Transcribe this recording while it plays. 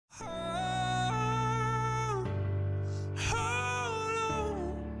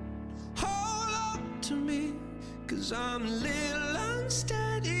to me, 'cause I'm a little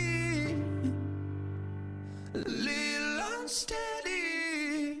unsteady. A little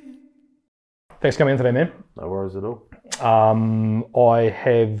unsteady. Thanks for coming in today, man. No worries at all. I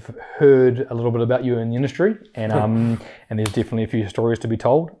have heard a little bit about you in the industry, and there's definitely a few stories to be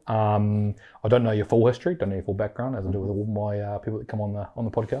told. I don't know your full history, don't know your full background, as I do with all my people that come on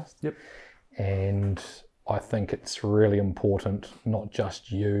the podcast. Yep. And I think it's really important, not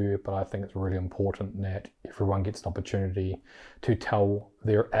just you, but I think it's really important that everyone gets an opportunity to tell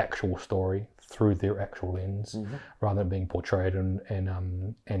their actual story through their actual lens, rather than being portrayed and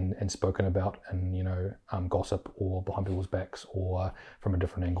spoken about in gossip or behind people's backs or from a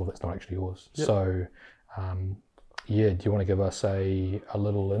different angle that's not actually yours. Yep. So, do you want to give us a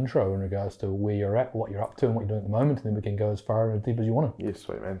little intro in regards to where you're at, what you're up to, and what you're doing at the moment, and then we can go as far and as deep as you want to. Yes,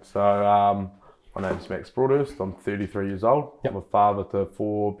 sweet man. So my name's Max Broadhurst. I'm 33 years old. Yep. I'm a father to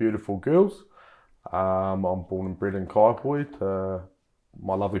 4 beautiful girls. I'm born and bred in Kaiapoi to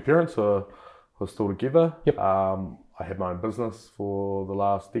my lovely parents who are still together. Yep. I had my own business for the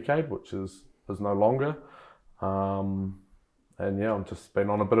last decade, which is no longer. And yeah, I've just been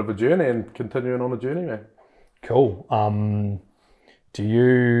on a bit of a journey and continuing on a journey, man. Cool. I'm just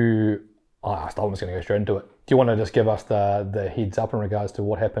going to go straight into it. Do you want to just give us the heads up in regards to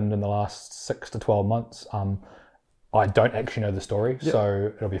what happened in the last 6 to 12 months? I don't actually know the story,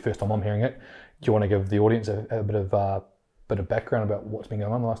 so it'll be the first time I'm hearing it. Do you want to give the audience a bit of background about what's been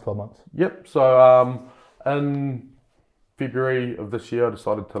going on in the last 12 months? Yep. So in February of this year, I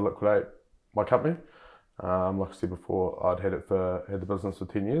decided to liquidate my company. Like I said before, I'd had the business for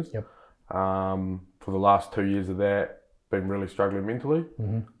 10 years. Yep. For the last 2 years of that, been really struggling mentally.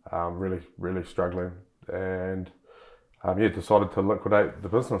 Really, really struggling, and decided to liquidate the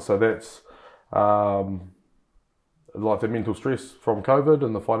business. So that's like the mental stress from COVID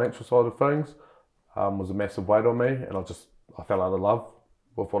and the financial side of things was a massive weight on me, and I fell out of love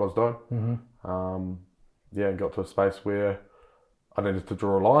with what I was doing. And got to a space where I needed to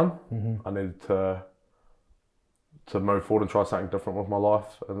draw a line. I needed to move forward and try something different with my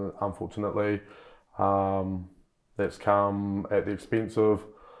life, and unfortunately that's come at the expense of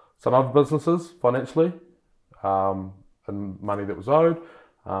some other businesses financially, and money that was owed,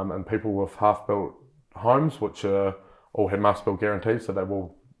 and people with half-built homes which all had must-build guarantees, so they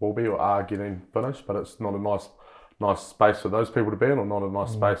will be or are getting finished, but it's not a nice space for those people to be in, or not a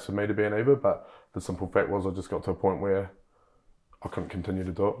nice space for me to be in either. But the simple fact was I just got to a point where I couldn't continue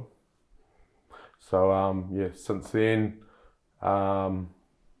to do it. So since then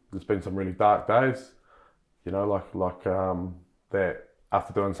there's been some really dark days, like that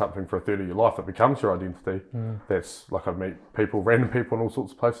after doing something for a third of your life, it becomes your identity. That's like I'd meet random people in all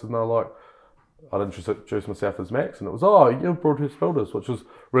sorts of places, and they're like, I'd introduce myself as Max, and it was, oh, you're Broadhurst Builders, which was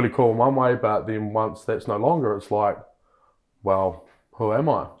really cool in one way, but then once that's no longer, it's like, well, who am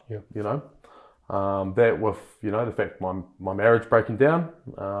I? Yep. That with, the fact my marriage breaking down,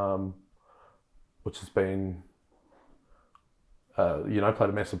 which has been, played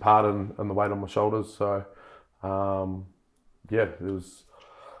a massive part in the weight on my shoulders. So, it was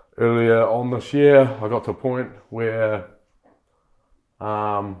earlier on this year, I got to a point where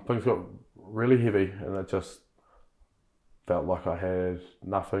things got really heavy, and it just felt like I had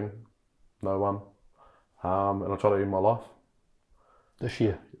nothing, no one, and I tried to end my life. This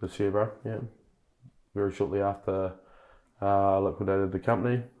year, bro. Yeah, very shortly after I liquidated the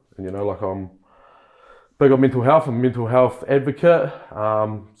company, and I'm big on mental health. I'm a mental health advocate,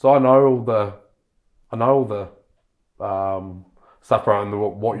 so I know all the stuff around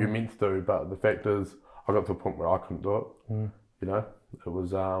what you're meant to do. But the fact is, I got to a point where I couldn't do it. It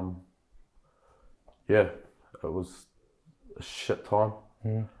was it was a shit time,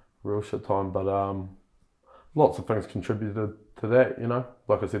 real shit time. But lots of things contributed to that.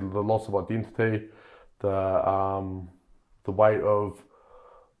 Like I said, the loss of identity, the weight of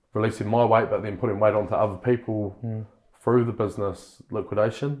releasing my weight, but then putting weight onto other people through the business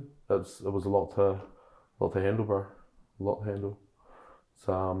liquidation. It was a lot to handle, bro. A lot to handle.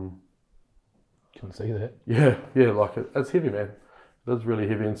 So can see that. Yeah, like it's heavy, man. It is really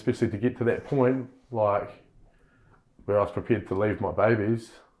heavy, and especially to get to that point, like where I was prepared to leave my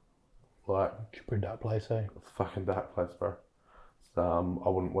babies. Like, it's a pretty dark place, eh? It's a fucking dark place, bro. So, I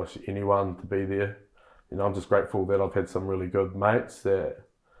wouldn't wish anyone to be there. I'm just grateful that I've had some really good mates that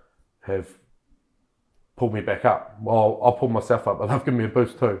have pulled me back up. Well, I'll pull myself up, but they've given me a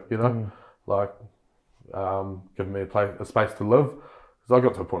boost too, like giving me a space to live. Because I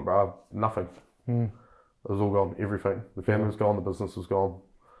got to a point where I had nothing. It was all gone, everything. The family was gone, the business was gone.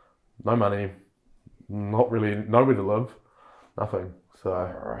 No money, not really, nowhere to live, nothing. So,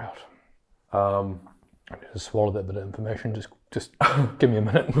 I need to swallow that bit of information. Just give me a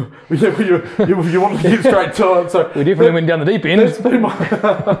minute. you want to get straight to it. So We definitely went down the deep end. It's been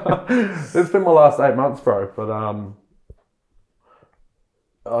my last 8 months, bro. But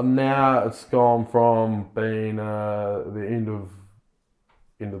now it's gone from being the end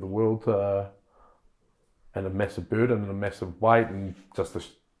of the world and a massive burden and a massive weight and just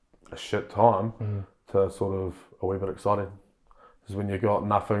a shit time to sort of a wee bit exciting. Because when you've got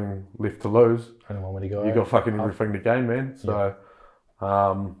nothing left to lose, Only one way to go. you've got fucking everything to gain, man. So,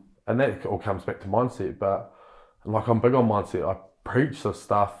 and that all comes back to mindset. But like I'm big on mindset. I preach this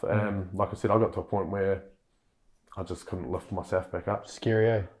stuff, and like I said, I got to a point where I just couldn't lift myself back up. Scary,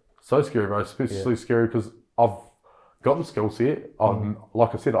 eh? So scary, bro. Especially scary because I've got the skill set.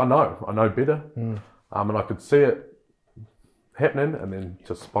 Like I said, I know better, and I could see it happening, and then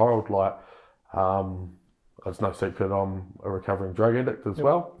just spiraled. Like, it's no secret I'm a recovering drug addict as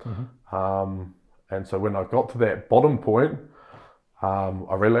well. And so when I got to that bottom point,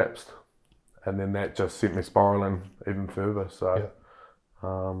 I relapsed, and then that just sent me spiraling even further. So,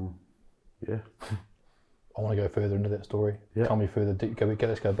 yeah. I want to go further into that story. Yeah. Tell me further.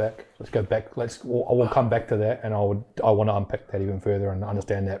 Let's go back. I will come back to that, and I want to unpick that even further and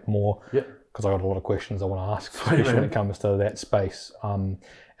understand that more. Yeah. Because I got a lot of questions I want to ask, especially when it comes to that space. And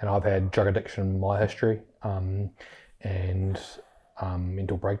I've had drug addiction in my history, and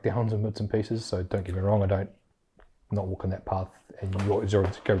mental breakdowns and bits and pieces. So don't get me wrong, I'm not walking that path. And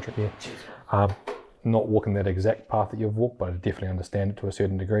not walking that exact path that you've walked, but I definitely understand it to a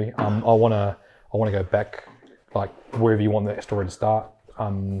certain degree. I want to go back, like wherever you want that story to start.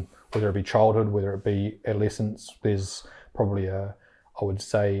 Whether it be childhood, whether it be adolescence, there's probably I would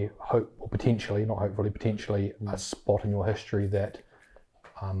say hope, or potentially, not hopefully, potentially a spot in your history that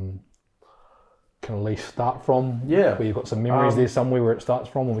can at least start from. Yeah. Where you've got some memories there somewhere where it starts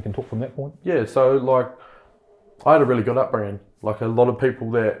from, and we can talk from that point. Yeah, so like I had a really good upbringing. Like a lot of people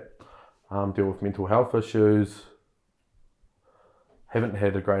that deal with mental health issues haven't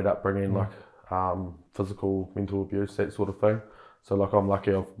had a great upbringing, like physical, mental abuse, that sort of thing. So like I'm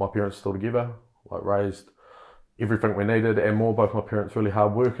lucky my parents still together, like raised everything we needed and more. Both my parents really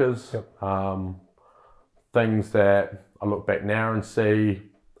hard workers. Yep. Things that I look back now and see,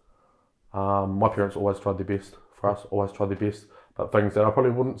 my parents always tried their best for us, always tried their best, but things that I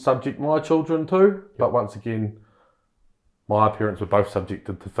probably wouldn't subject my children to. Yep. But once again, my parents were both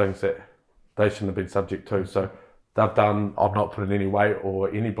subjected to things that they shouldn't have been subject to. So they've done, I'm not putting any weight or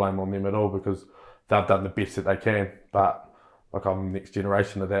any blame on them at all because they've done the best that they can. But like I'm the next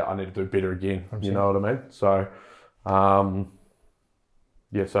generation of that, I need to do better again. You know what I mean? So,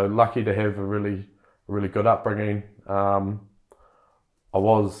 so lucky to have a really good upbringing. I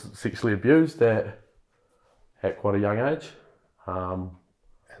was sexually abused at quite a young age. And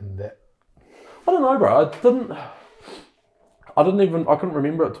that, I don't know, bro. I couldn't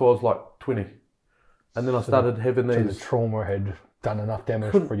remember it till I was like 20. And then I started having these... So the trauma had done enough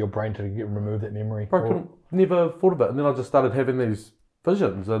damage for your brain to remove that memory? I never thought of it. And then I just started having these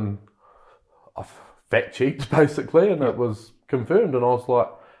visions and I fact-checked basically and it was confirmed and I was like...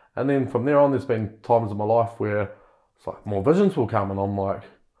 And then from there on there's been times in my life where it's like more visions will come and I'm like,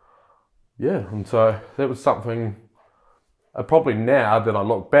 yeah. And so that was something probably now that I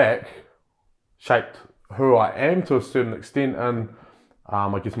look back shaped who I am to a certain extent and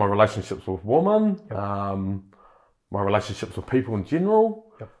I guess my relationships with women, my relationships with people in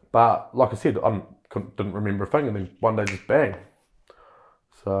general. Yep. But like I said, didn't remember a thing and then one day just bang.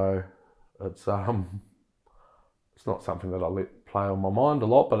 So it's not something that I let play on my mind a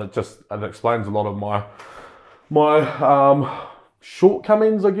lot, but it explains a lot of my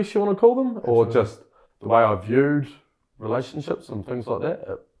shortcomings, I guess you want to call them, or just the way I viewed relationships and things like that.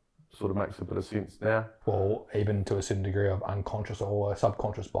 It sort of makes a bit of sense now. Well, even to a certain degree of unconscious or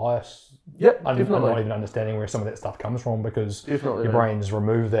subconscious bias. Yep, I'm definitely. not even understanding where some of that stuff comes from because Definitely, your brain's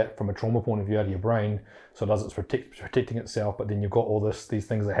removed that from a trauma point of view out of your brain, so it does it's protecting itself. But then you've got all these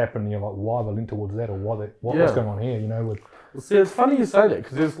things that happen, and you're like, why have I linked towards that, or what's going on here? You know, See, it's funny you say that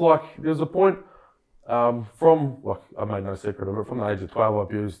because there's a point from like I made no secret of it. From the age of 12, I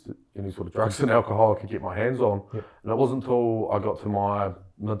abused any sort of drugs and alcohol I could get my hands on, and it wasn't until I got to my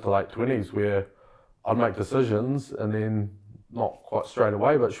mid to late 20s where I'd make decisions and then not quite straight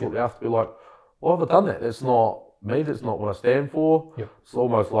away, but shortly after, be like, why have I done that? That's not me. That's not what I stand for. Yep. It's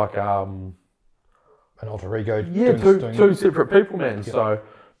almost like an alter ego. Yeah, two separate people, man. Yep. So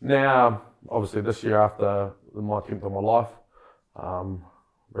now, obviously, this year after my attempt on my life,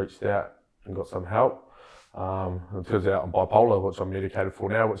 reached out and got some help. It turns out I'm bipolar, which I'm medicated for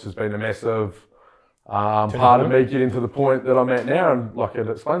now, which has been a massive part of me getting to the point that I'm at now, and like it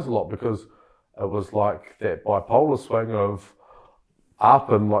explains a lot because it was like that bipolar swing of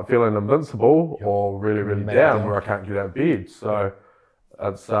up and like feeling invincible, or really, really down where I can't get out of bed. So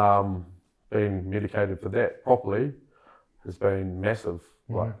it's being medicated for that properly has been massive,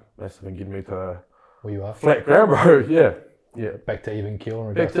 like massive, and getting me to Where you are. flat ground, bro. Yeah. Back to even keel and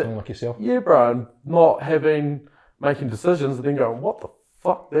regards to feeling like yourself. Yeah, bro, and not making decisions and then going, what the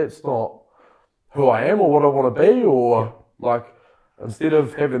fuck, that's not who I am or what I want to be, or like, instead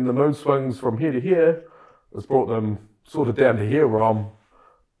of having the mood swings from here to here, it's brought them sort of down to here where I'm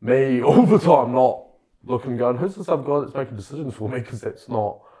me all the time, not looking going, who's this other guy that's making decisions for me, because that's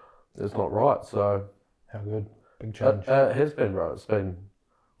not right. So How good. Big change. it has been, bro. It's been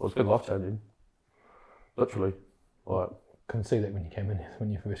life changing, literally. Like, Can see that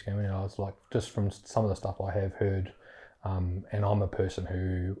when you first came in, I was like, just from some of the stuff I have heard, and I'm a person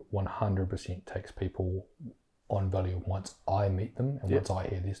who 100% takes people on value once I meet them and once I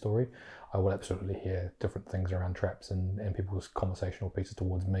hear their story. I will absolutely hear different things around traps and people's conversational pieces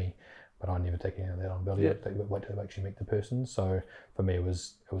towards me, but I never take any of that on value. Wait till I actually meet the person. So for me, it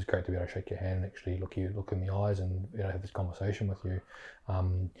was great to be able to shake your hand and actually look in the eyes and have this conversation with you.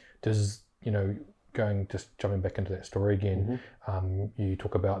 Jumping back into that story again, you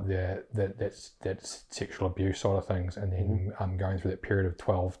talk about that sexual abuse side of things, and then going through that period of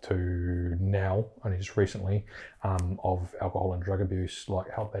 12 to now, only just recently, of alcohol and drug abuse. Like,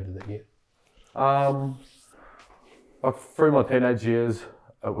 how bad did that get? Like through my teenage years,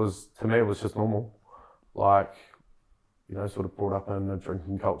 it was just normal. Like, sort of brought up in a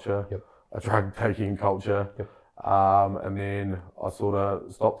drinking culture, a drug taking culture, and then I sort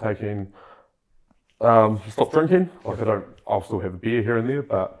of stopped drinking. Like, I'll still have a beer here and there,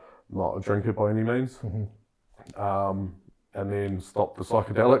 but not a drinker by any means. And then stopped the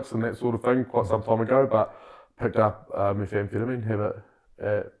psychedelics and that sort of thing quite some time ago, but picked up methamphetamine, have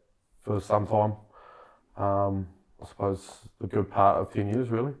it for some time. I suppose the good part of 10 years,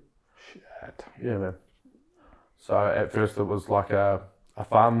 really. Shit. Yeah, man. So at first it was like a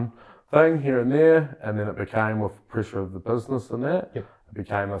fun thing here and there, and then it became, with pressure of the business and that, it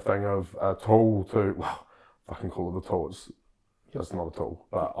became a thing of a tool to, well, if I can call it a tool, it's not a tool,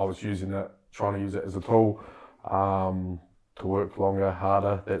 but I was trying to use it as a tool to work longer,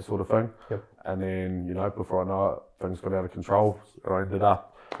 harder, that sort of thing. And then, before I know it, things got out of control. And I ended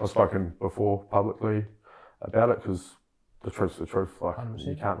up, I've spoken before publicly about it, because the truth's the truth, like 100%.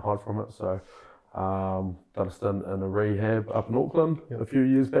 You can't hide from it. So done a stint in a rehab up in Auckland a few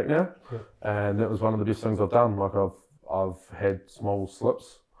years back now, and that was one of the best things I've done. Like, I've had small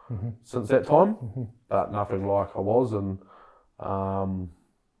slips since that time, but nothing like I was. And now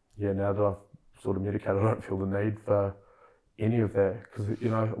that I've sort of medicated, I don't feel the need for any of that, because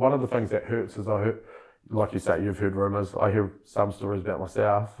one of the things that hurts is like you say, you've heard rumours. I hear some stories about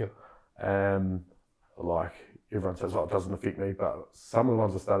myself, and like everyone says, "Oh, it doesn't affect me," but some of the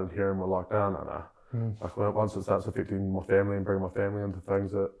ones I started hearing were like, no. Like, once it starts affecting my family and bringing my family into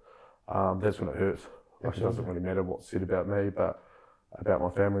things, that's when it hurts. Like, it doesn't really matter what's said about me, but about my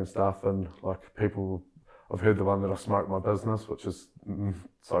family and stuff. And like, people, I've heard the one that I smoked my business, which is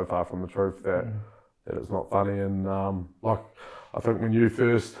so far from the truth that it's not funny. And like, I think when you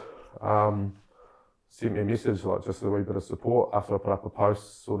first sent me a message, like just a wee bit of support after I put up a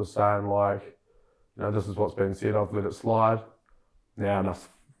post sort of saying like, this is what's been said, I've let it slide. Now enough's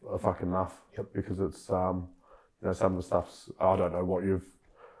fucking enough. Because it's some of the stuff's, I don't know what you've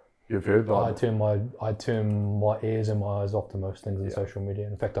heard. I turn my ears and my eyes off to most things in social media.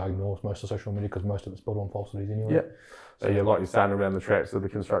 In fact, I ignore most of social media because most of it's built on falsities anyway. So like you're saying, around the traps of the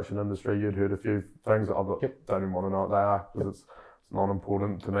construction industry, you'd heard a few things that I don't even want to know what they are, because it's not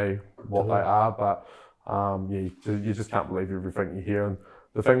important to me what they are. But you just can't believe everything you hear. And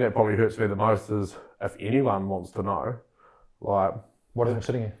the thing that probably hurts me the most is if anyone wants to know, like, what am I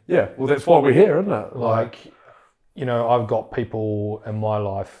sitting here? Yeah, well, that's why we're here, isn't it? Like, I've got people in my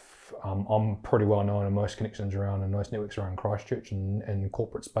life. I'm pretty well known in most connections around and most networks around Christchurch and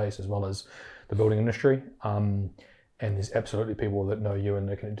corporate space, as well as the building industry. And there's absolutely people that know you and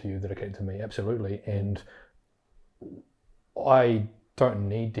they're connected to you that are connected to me, absolutely. And I don't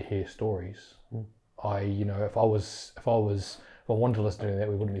need to hear stories. If I wanted to listen to that,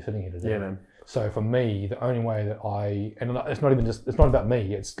 we wouldn't be sitting here today. Yeah, man. So for me, the only way that it's not about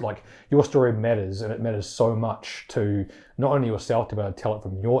me, it's like your story matters, and it matters so much to not only yourself to be able to tell it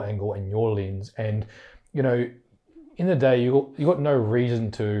from your angle and your lens. And, in the day, you got no reason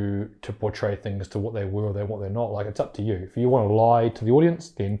to portray things to what they were or what they're not. Like, it's up to you. If you want to lie to the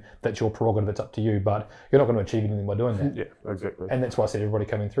audience, then that's your prerogative, it's up to you, but you're not going to achieve anything by doing that. Yeah, exactly. And that's why I said everybody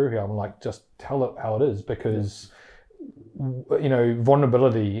coming through here, I'm like, just tell it how it is, because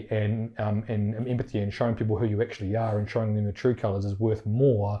vulnerability and empathy and showing people who you actually are and showing them the true colours is worth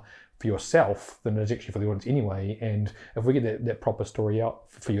more for yourself than it is actually for the audience anyway. And if we get that proper story out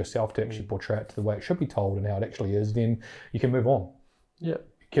for yourself to actually portray it to the way it should be told and how it actually is, then you can move on. Yeah.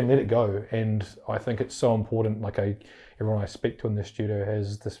 You can let it go. And I think it's so important. Like everyone I speak to in the studio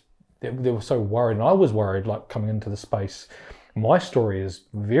has this, they were so worried, and I was worried, like coming into the space. My story is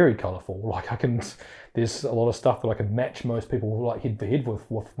very colourful. Like there's a lot of stuff that I can match most people like head to head with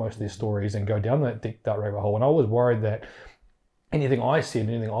most of their stories and go down that deep dark rabbit hole. And I was worried that anything I said,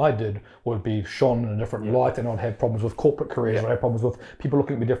 anything I did would be shone in a different light, and I'd have problems with corporate careers, I'd have problems with people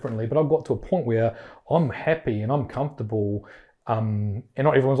looking at me differently. But I've got to a point where I'm happy and I'm comfortable, and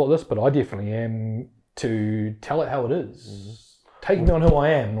not everyone's like this, but I definitely am, to tell it how it is. Take me on who I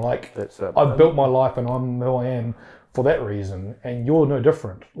am. Like, I've built my life and I'm who I am for that reason, and you're no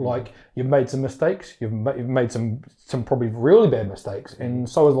different. Like, you've made some mistakes, you've made some probably really bad mistakes, and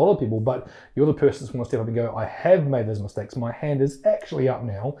so has a lot of people, but you're the person that's going to step up and go, I have made those mistakes, my hand is actually up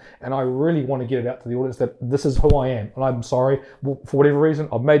now, and I really want to get it out to the audience that this is who I am, and I'm sorry, for whatever reason,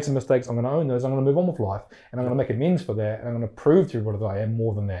 I've made some mistakes, I'm going to own those, I'm going to move on with life, and I'm going to make amends for that, and I'm going to prove to everybody that I am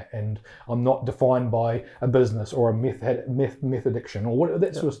more than that, and I'm not defined by a business or a meth addiction, or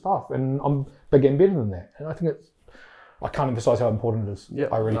that sort of stuff, and I'm bigger and better than that, and I think I can't emphasize how important it is. Yeah,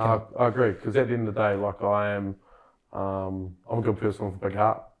 I really can't. I agree, because at the end of the day, like, I'm a good person with a big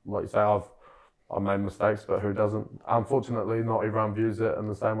heart. Like you say, I've made mistakes, but who doesn't? Unfortunately, not everyone views it in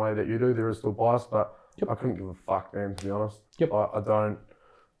the same way that you do. There is still bias, but I couldn't give a fuck, man, to be honest. Yep. I don't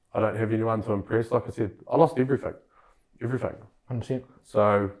have anyone to impress. Like I said, I lost everything. 100%.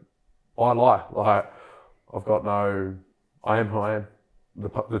 So why lie? Like, I am who I am.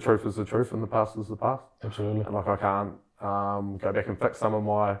 The truth is the truth, and the past is the past. Absolutely. And like, I can't go back and fix some of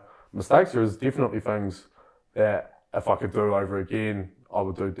my mistakes. There is definitely things that if I could do over again, I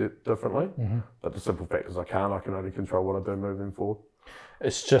would do differently. But the simple fact is I can only control what I do moving forward.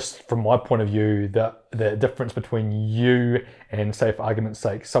 It's just, from my point of view, that the difference between you and, say, for argument's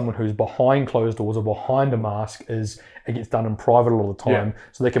sake, someone who's behind closed doors or behind a mask is it gets done in private all the time.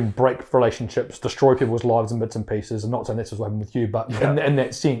 So they can break relationships, destroy people's lives in bits and pieces. I'm not saying that's what's happened with you, but in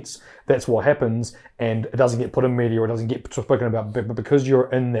that sense, that's what happens, and it doesn't get put in media or it doesn't get spoken about. But because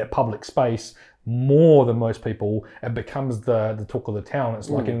you're in that public space more than most people, it becomes the talk of the town.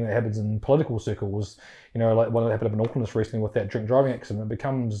 It's like anything that happens in political circles. Like one that happened up in Auckland recently with that drink driving accident. It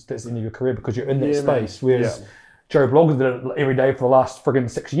becomes, that's the end of your career because you're in that space. Whereas Joe Bloggs did it every day for the last friggin'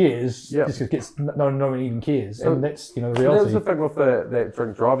 6 years. Just gets no one even cares, and that's the reality. That's the thing with that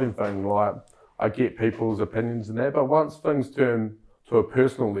drink driving thing. Like, I get people's opinions and that, but once things turn to a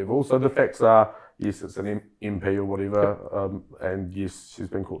personal level, so the facts are, yes, it's an MP or whatever, and yes, she's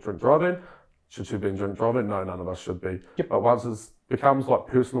been caught drink driving. Should she have been drink driving? No, none of us should be. But once it becomes like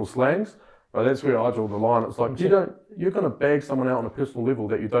personal slangs, but that's where I draw the line. It's like, you're going to bag someone out on a personal level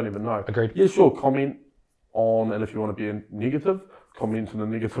that you don't even know. Agreed. Yeah, sure, comment on, and if you want to be negative, comment in a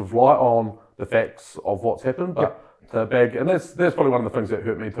negative light on the facts of what's happened, but to bag, and that's probably one of the things that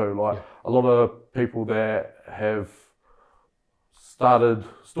hurt me too. Like, a lot of people that have started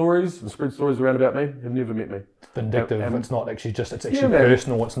stories and spread stories around about me have never met me. Vindictive. It's not actually just, it's actually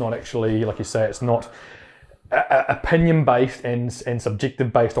personal. It's not actually, like you say, it's not opinion based and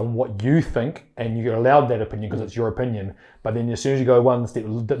subjective based on what you think, and you're allowed that opinion because it's your opinion. But then as soon as you go one step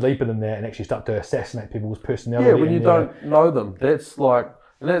deeper than that and actually start to assassinate people's personality, when you don't know them, that's like,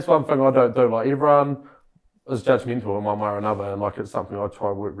 and that's one thing I don't do. Like, everyone is judgmental in one way or another, and like, it's something I try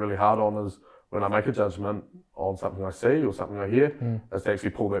to work really hard on, is when I make a judgment on something I see or something I hear, is to actually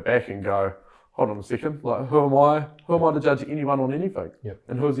pull that back and go, hold on a second, like, who am I to judge anyone on anything?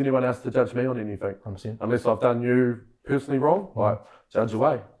 And who is anyone else to judge me on anything? 100%. Unless I've done you personally wrong, like, judge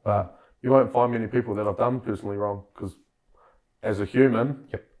away. But you won't find many people that I've done personally wrong, because as a human,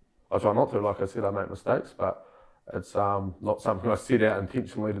 I try not to. Like I said, I make mistakes, but it's not something I set out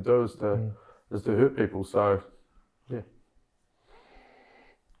intentionally to do, is to hurt people. So, yeah.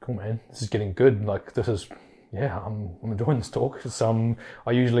 Cool, man. This is getting good. Like, this is... I'm enjoying this talk. It's,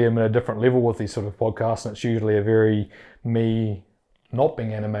 I usually am at a different level with these sort of podcasts, and it's usually a very me not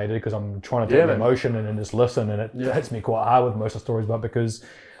being animated because I'm trying to take the emotion and just listen, and it hits me quite hard with most of the stories, but because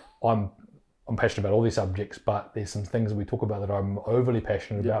I'm passionate about all these subjects, but there's some things that we talk about that I'm overly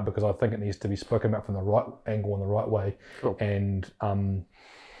passionate about because I think it needs to be spoken about from the right angle and the right way. Cool. And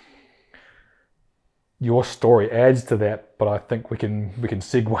your story adds to that, but I think we can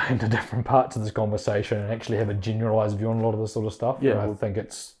segue into different parts of this conversation and actually have a generalised view on a lot of this sort of stuff. Yeah, and I think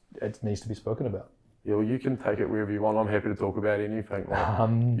it needs to be spoken about. Yeah, well, you can take it wherever you want. I'm happy to talk about anything.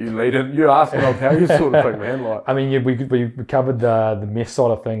 Like, you lead in, you ask and I'll tell you, sort of thing, man. Like, I mean, yeah, we covered the mess side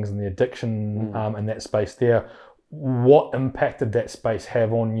of things and the addiction in that space there. What impact did that space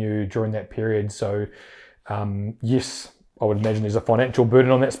have on you during that period? So, yes, I would imagine there's a financial burden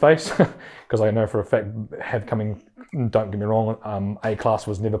on that space because I know for a fact, don't get me wrong, A-class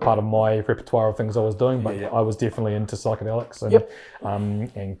was never part of my repertoire of things I was doing, but I was definitely into psychedelics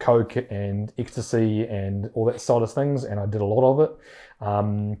and coke and ecstasy and all that sort of things, and I did a lot of it.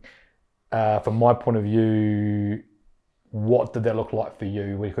 From my point of view, what did that look like for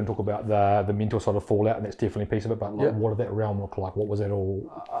you? We can talk about the mental side of fallout, and that's definitely a piece of it, but like, what did that realm look like? What was that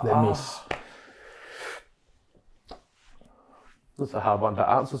all, that mess? That's a hard one to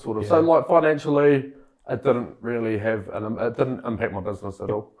answer, sort of. So, like, financially, it didn't really have it didn't impact my business at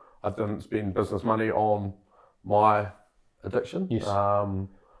all. I didn't spend business money on my addiction. Yes.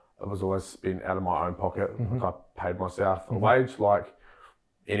 It was always spent out of my own pocket. I paid myself a wage like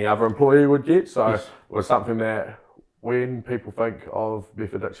any other employee would get. So it was something that when people think of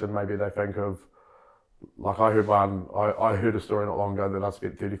meth addiction, maybe they think of, like, I heard a story not long ago that I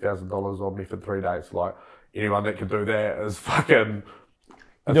spent $30,000 on meth in 3 days. Like, anyone that can do that is fucking...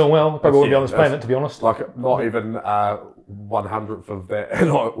 You're doing well, probably wouldn't be on this planet, to be honest. Like, not even 1/100th of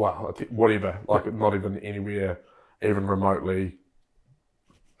that, whatever, like, not even anywhere, even remotely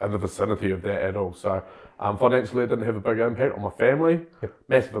in the vicinity of that at all. So, financially, it didn't have a big impact on my family,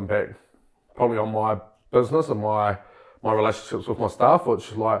 massive impact, probably on my business and my relationships with my staff,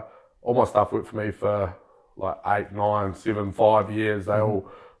 which, like, all my staff worked for me for, like, 8, 9, 7, 5 years. They all,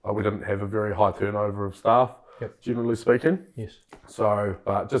 we didn't have a very high turnover of staff. Generally speaking. Yes. So,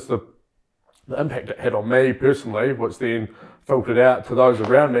 but just the impact it had on me personally, which then filtered out to those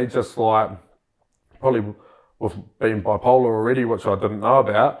around me, just like probably with being bipolar already, which I didn't know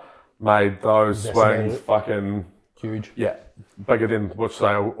about, made those swings fucking huge. Yeah, bigger than which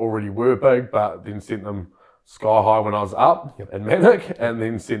they already were big, but then sent them sky high when I was up and manic, and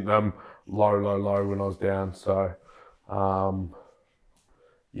then sent them low when I was down. So,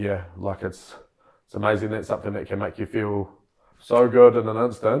 yeah, like it's amazing that something that can make you feel so good in an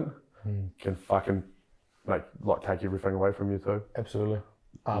instant can fucking take everything away from you too. Absolutely.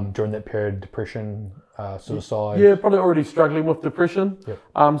 During that period, depression, suicide. Yeah, probably already struggling with depression.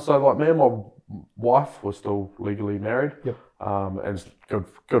 So like me and my wife were still legally married. And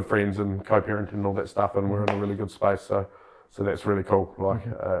good friends and co-parenting and all that stuff, and we're in a really good space. So that's really cool. Like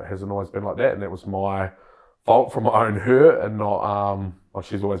it hasn't always been like that, and that was my fault from my own hurt, and not well,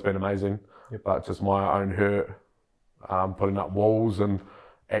 she's always been amazing. But just my own hurt, putting up walls and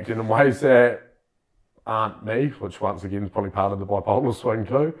acting in ways that aren't me, which once again is probably part of the bipolar swing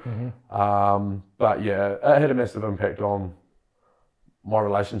too. But yeah, it had a massive impact on my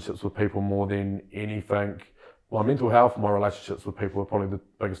relationships with people more than anything. My mental health, my relationships with people are probably the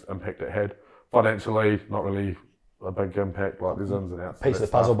biggest impact it had. Financially, not really a big impact, like there's ins and outs. Piece of the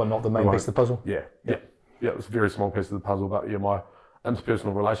puzzle, but not the main piece of the puzzle. Yeah, it's a very small piece of the puzzle, but yeah, my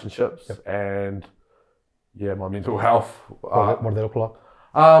interpersonal relationships and my mental health. What did that look like?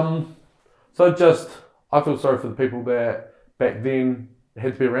 So just, I feel sorry for the people that back then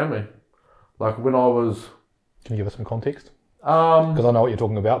had to be around me. Like when I was... Can you give us some context? Because I know what you're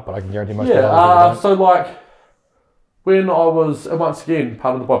talking about, but I can guarantee most people don't. So like when I was, and once again,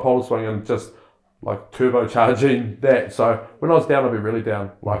 part of the bipolar swing and just like turbocharging that. So when I was down, I'd be really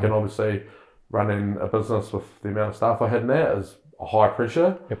down. Like, and obviously running a business with the amount of staff I had in there is high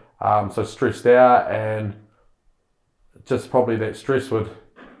pressure. So stressed out, and just probably that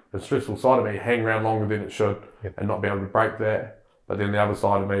the stressful side of me hang around longer than it should and not be able to break that. But then the other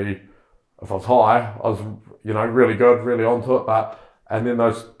side of me, if I was high, I was, really good, really onto it. And then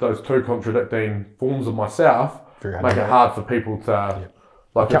those two contradicting forms of myself make it hard for people to...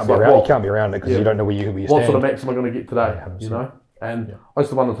 You can't be around it because you don't know where you stand. What sort of max am I going to get today? And I used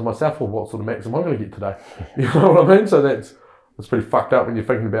to wonder to myself, well, what sort of max am I going to get today? You know what I mean? So that's pretty fucked up when you're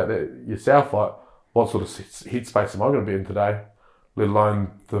thinking about that yourself. Like, what sort of headspace am I going to be in today? Let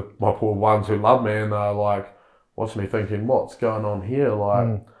alone my poor ones who love me and they're like watching me thinking, what's going on here?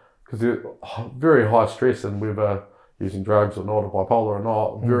 Like, because they're very high stress, and whether using drugs or not, or bipolar or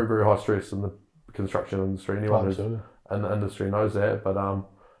not, very, very high stress in the construction industry. Anyone who's in the industry knows that. But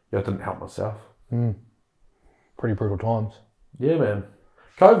it didn't help myself. Pretty brutal times. Yeah, man.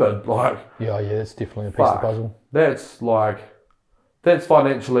 COVID, like... Yeah, it's definitely a piece of the puzzle. That's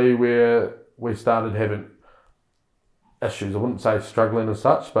financially where we started having issues. I wouldn't say struggling as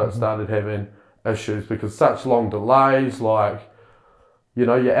such, but started having issues because such long delays, like you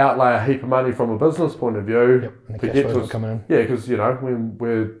know, you outlay a heap of money from a business point of view Yep. And the to cash get flows to not coming in. yeah, because you know when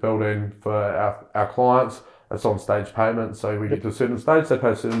we're building for our clients, it's on stage payment. So we get to a certain stage, they pay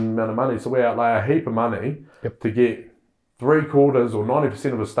a certain amount of money. So we outlay a heap of money to get 3/4 or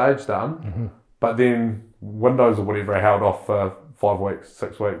 90% of a stage done, but then windows or whatever are held off for 5 weeks,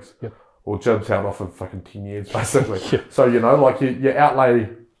 6 weeks, or jibs held off for fucking 10 years basically. So you know, like you outlay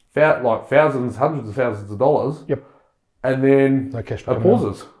like thousands, hundreds of thousands of dollars, and then No cash flow it coming in.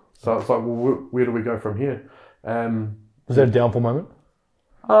 pauses. So it's like, well, where do we go from here? Was that a downfall moment?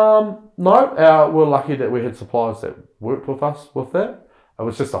 No, we're lucky that we had suppliers that worked with us with that. It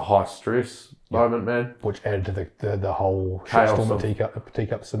was just a high stress moment, man. Which added to the whole Chaos shitstorm of- of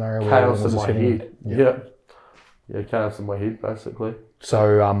teacup scenario. where Chaos everyone was in just my hitting- head. Yeah, chaos in my head, basically.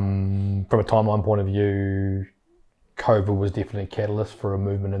 So, from a timeline point of view, COVID was definitely a catalyst for a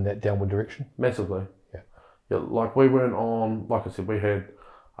movement in that downward direction. Massively. Yeah. Like we weren't on, like I said, we had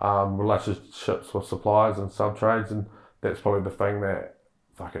relationships with suppliers and sub-trades, and that's probably the thing that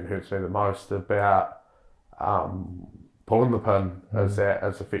fucking hurts me the most about pulling the pin is that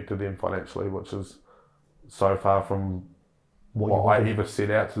it's affected them financially, which is so far from what I ever set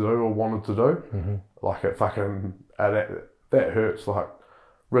out to do or wanted to do. Like it fucking, that hurts. Like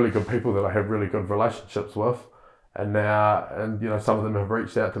really good people that I have really good relationships with, and now, and you know, some of them have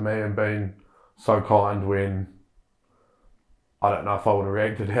reached out to me and been so kind when I don't know if I would have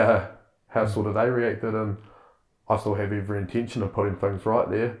reacted how sort of they reacted, and I still have every intention of putting things right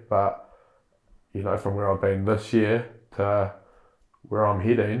there, but you know, from where I've been this year to where I'm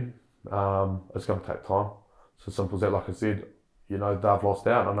heading, it's going to take time. So simple as that. Like I said, you know, they've lost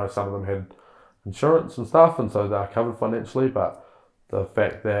out. I know some of them had insurance and stuff, and so they're covered financially, but the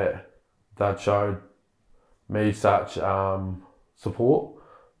fact that they'd showed me such support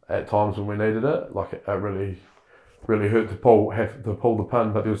at times when we needed it, like it really hurt to have to pull the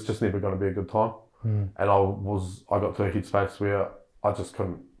pin, but it was just never going to be a good time. And I got to a headspace where I just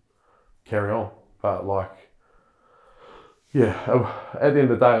couldn't carry on. But like, yeah, at the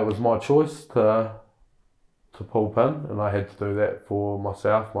end of the day, it was my choice to pull pin, and I had to do that for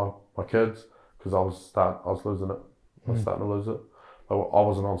myself, my kids, because I was losing it. I was starting to lose it. I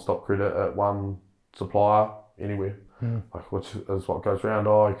wasn't on stock credit at one supplier anywhere, like which is what goes around.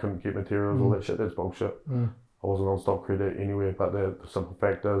 Oh, you couldn't get materials, all that shit. That's bullshit. I wasn't on stock credit anywhere, but the simple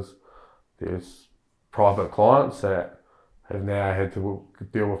fact is, there's private clients that have now had to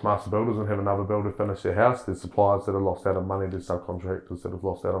deal with master builders and have another builder finish their house. There's suppliers that have lost out on money. There's subcontractors that have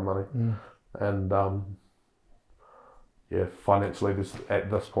lost out on money. And yeah, financially, at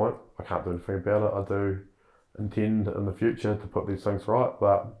this point, I can't do anything about it. I do intend in the future to put these things right,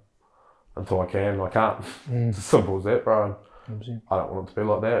 but until I can, I can't. It's as simple as that, bro. I don't want it to be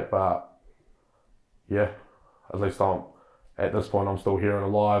like that, but yeah, at least at this point, I'm still here and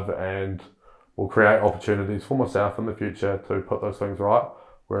alive, and will create opportunities for myself in the future to put those things right.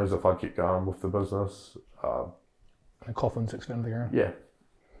 Whereas if I keep going with the business, A coffin 6 feet under the ground.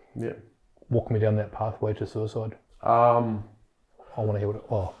 yeah. Walk me down that pathway to suicide. I want to hear what it.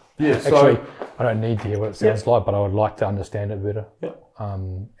 Well, Yeah, actually, so I don't need to hear what it sounds like, but I would like to understand it better.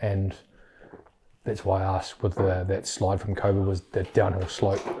 And that's why I asked with that slide from COVID was the downhill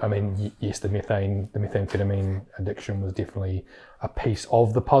slope. I mean, yes, the methamphetamine addiction was definitely a piece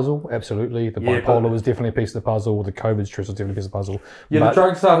of the puzzle. Absolutely, the bipolar was definitely a piece of the puzzle. The COVID stress was definitely a piece of the puzzle. yeah, the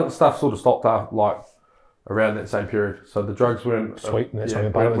drug stuff sort of stopped up like around that same period. So the drugs weren't Sweet, and that's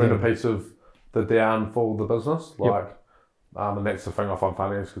something part of weren't it. a piece of the downfall of the business. Like, and that's the thing I find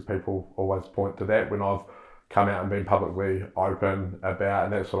funny is because people always point to that when I've come out and been publicly open about,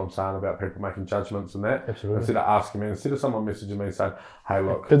 and that's what I'm saying about people making judgments and that. Absolutely. Instead of asking me, instead of someone messaging me saying, "Hey,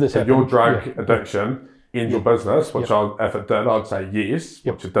 look, Did this did your happen?" drug addiction end your business?" Which if it did, I'd say yes.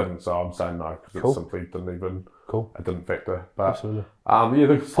 Which it didn't, so I'm saying no because it simply didn't even. It didn't factor. But Absolutely. yeah,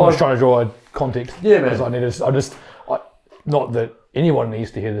 I was trying to draw a context. Yeah, man. Because not that anyone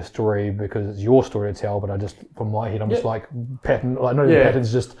needs to hear this story because it's your story to tell, but I just, from my head, I'm just like, pattern, like, not even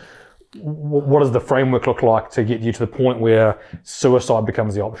patterns, just what does the framework look like to get you to the point where suicide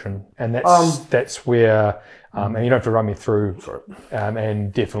becomes the option? And that's where, and you don't have to run me through,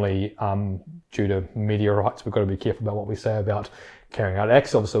 and definitely due to media rights, we've got to be careful about what we say about carrying out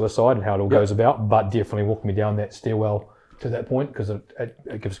acts of suicide and how it all goes about, but definitely walk me down that stairwell to that point because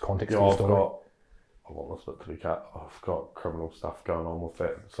it gives context to the story. I want this bit to be cut. I've got criminal stuff going on with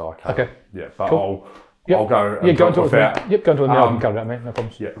that, so I can't. Okay. Yeah, but Cool. I'll go. Yeah, go into it. without. Yep, go into it now. I can cut it out, mate. No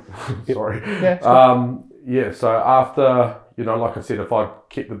problems. Yeah. Sorry. Yeah. Yeah. So after, like I said, if I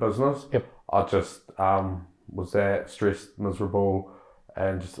kept the business, I just was that stressed, miserable,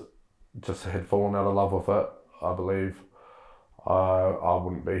 and just had fallen out of love with it. I believe I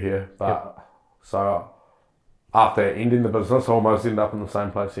wouldn't be here. But so after ending the business, I almost ended up in the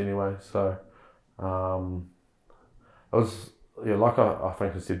same place anyway. So it was, like I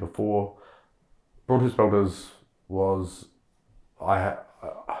think I said before, Broadhurst Builders was, I'd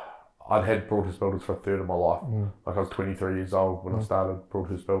had Broadhurst Builders for a third of my life. Like I was 23 years old when I started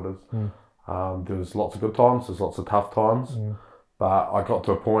Broadhurst Builders. There was lots of good times, there's lots of tough times, but I got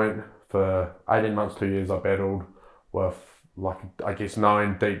to a point for 18 months, 2 years I battled with, like, I guess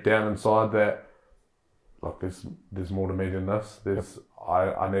knowing deep down inside that, like, there's more to me than this.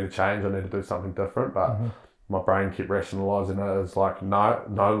 I need to change, I need to do something different, but my brain kept rationalising it as like, no,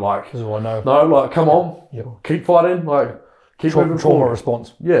 like, This is what I know. no, like, come on, Yep. keep fighting, like, keep moving Trauma forward.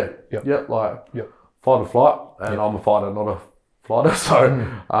 response. Yeah, Yep. like, Yep. fight or flight, and I'm a fighter, not a flighter.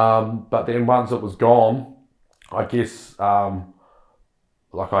 So, but then once it was gone, I guess,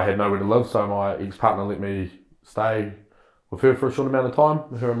 like, I had nowhere to live, so my ex-partner let me stay with her for a short amount of time,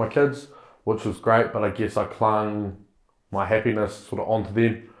 her and my kids, which was great, but I guess I clung my happiness sort of onto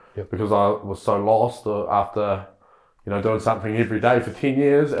them because I was so lost after, doing something every day for 10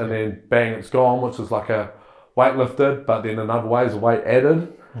 years and then bang, it's gone, which is like a weight lifted, but then in other ways a weight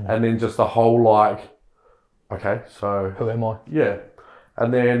added, and then just a whole like, okay, so Who am I? yeah.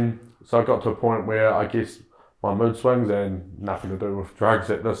 And then, so I got to a point where I guess my mood swings, and nothing to do with drugs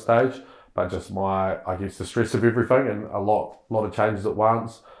at this stage, but just I guess the stress of everything and a lot of changes at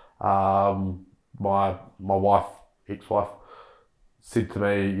once. My wife, ex-wife, said to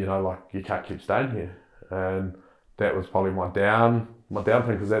me, like, you can't keep staying here. And that was probably my down thing,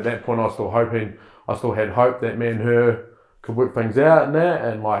 because at that point I still had hope that me and her could work things out and that,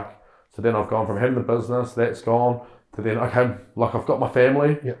 and like, so then I've gone from having the business, that's gone, to then, okay, like, I've got my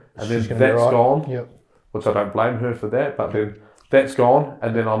family, and then that's gone, which I don't blame her for that, but then that's gone,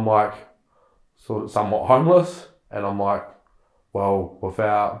 and then I'm like, sort of somewhat homeless, and I'm like, well,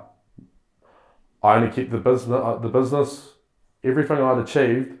 I only kept the business, everything I'd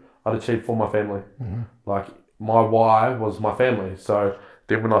achieved for my family. Like, my why was my family. So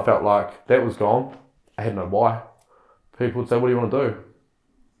then when I felt like that was gone, I had no why. People would say, what do you want to do?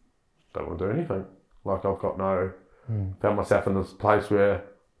 Don't want to do anything. Like, I've got found myself in this place where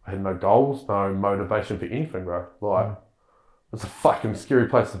I had no goals, no motivation for anything, bro. Like, it's a fucking scary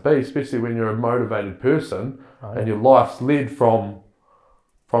place to be, especially when you're a motivated person and your life's led from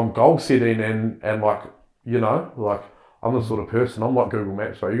goal setting and like, like, I'm the sort of person, I'm like Google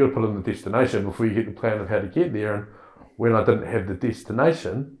Maps, bro. You got to put in the destination before you get the plan of how to get there. And when I didn't have the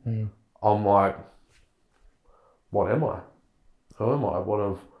destination, I'm like, what am I? Who am I?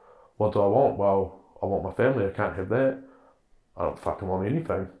 What do I want? Well, I want my family. I can't have that. I don't fucking want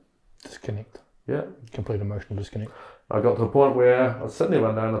anything. Disconnect. Yeah. Complete emotional disconnect. I got to a point where I was sitting there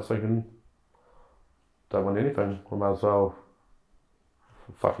one day and I was thinking, don't want anything. I might as well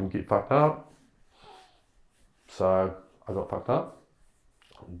fucking get fucked up. So I got fucked up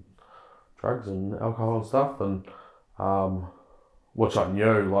on drugs and alcohol and stuff, and which I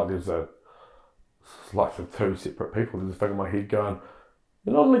knew, like, it's like for two separate people. There's a thing in my head going,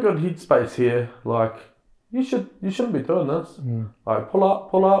 you're not in a good headspace here. Like, you shouldn't be doing this. Like, pull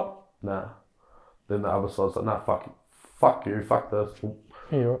up. Nah. Then the other side's like, nah, fuck you, fuck this,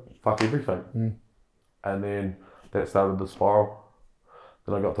 fuck everything. And then that started the spiral.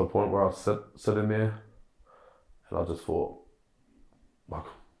 Then I got to a point where I was sitting there, and I just thought, like,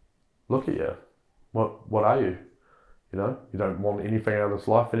 look at you. What are you? You don't want anything out of this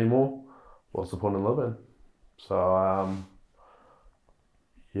life anymore. What's the point of living? So, I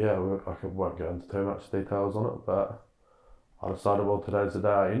won't go into too much details on it, but I decided, well, today's the day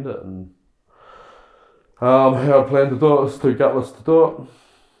I end it, and how I plan to do it is too gutless to do it.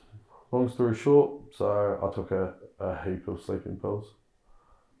 Long story short, so I took a heap of sleeping pills,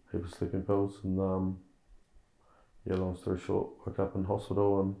 and long story short, woke up in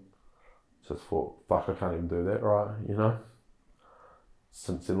hospital and just thought, fuck, I can't even do that right,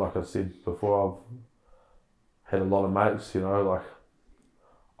 Since then, like I said before, I've had a lot of mates, like,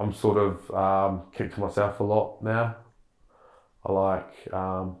 I'm sort of kicked myself a lot now. I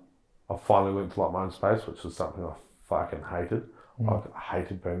finally learned to like my own space, which is something I fucking hated. I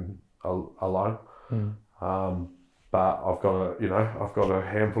hated being alone. But I've got a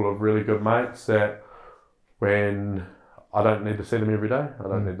handful of really good mates that when I don't need to see them every day, I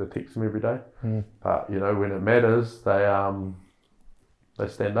don't need to text them every day. But when it matters, they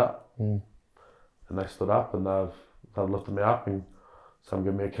stand up, and they stood up, and they've lifted me up, and some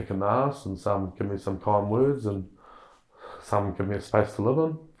give me a kick in the ass, and some give me some kind words, and some give me a space to live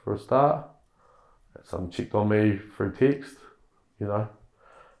in for a start. Some checked on me through text,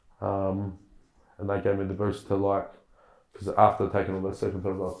 and they gave me the boost to like because after taking all those second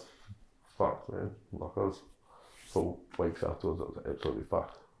pills, I was fucked, man. Like I was for weeks afterwards, I was absolutely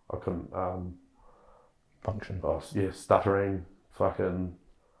fucked. I couldn't function. I was, stuttering, fucking,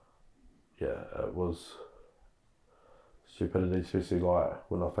 it was stupidity, especially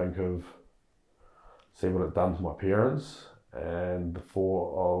like when I think of see what it done to my parents and the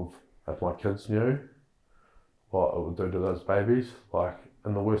thought of if my kids knew what it would do to those babies. Like,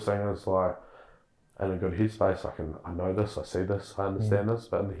 and the worst thing is like in a good headspace, I know this, I see this, I understand this,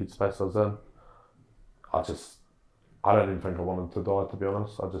 but in the headspace I was in, I don't even think I wanted to die, to be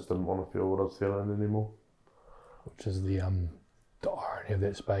honest. I just didn't want to feel what I was feeling anymore. Which is the irony of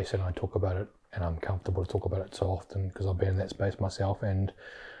that space, and I talk about it, and I'm comfortable to talk about it so often because I've been in that space myself, and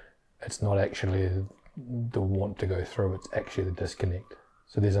it's not actually the want to go through, it's actually the disconnect.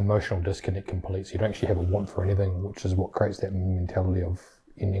 So there's emotional disconnect complete, so you don't actually have a want for anything, which is what creates that mentality of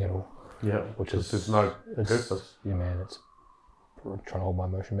ending it all. Yeah, which is there's no purpose. Yeah, man, it's I'm trying to hold my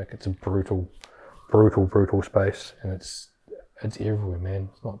emotion back. It's a brutal space, and it's everywhere, man.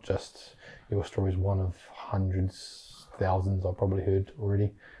 It's not just your story is one of hundreds, thousands I've probably heard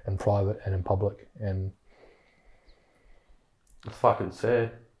already in private and in public, and it's fucking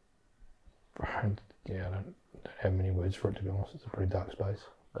sad. Yeah, I don't have many words for it, to be honest. It's a pretty dark space.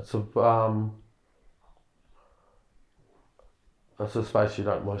 It's a space you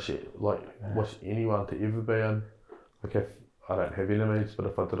don't wish anyone to ever be in. Like, if I don't have enemies, but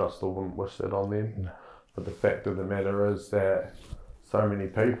if I did, I still wouldn't wish that on them. No. But the fact of the matter is that so many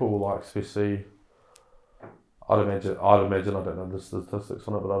people, like especially, I'd imagine, I don't know the statistics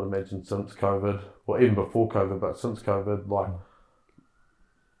on it, but I'd imagine since COVID, or even before COVID, but since COVID, like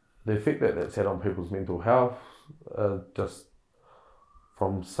the effect that's had on people's mental health, just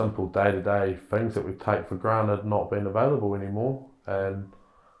from simple day-to-day things that we take for granted not being available anymore, and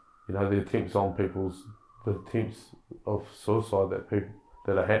the attempts of suicide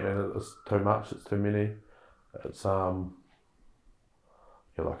that are happening, it's too much, it's too many. It's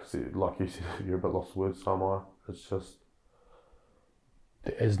like you said, you're a bit lost for words, so am I. It's just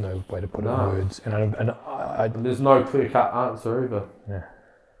there is no way to put it in words, and there's no clear-cut answer either. Yeah.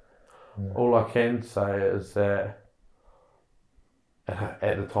 No. All I can say is that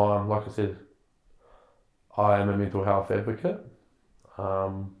at the time, like I said, I am a mental health advocate.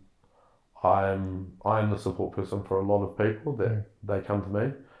 I am the support person for a lot of people that they come to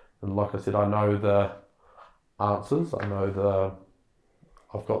me, and like I said, I know the answers.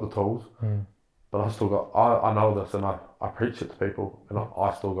 I've got the tools, but I know this, and I preach it to people, and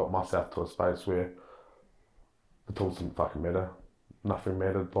I still got myself to a space where the tools didn't fucking matter. Nothing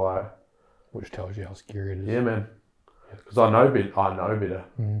mattered, which tells you how scary it is. Yeah, man. Because I know better.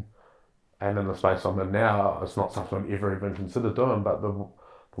 And in the space I'm in now, it's not something I've ever even considered doing, but the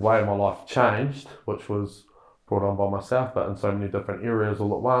way my life changed, which was brought on by myself, but in so many different areas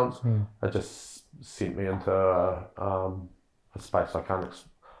all at once, it just sent me into a space I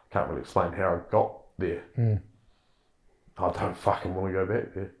can't really explain how I got there. I don't fucking want to go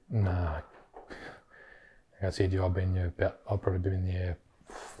back there. Nah. Like I said to you, I've probably been there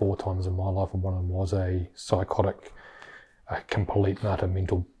 4 times in my life, and one of them was a psychotic, a complete and utter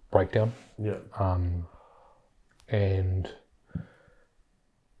mental breakdown. Yeah. And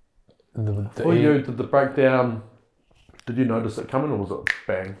for you, did the breakdown, did you notice it coming, or was it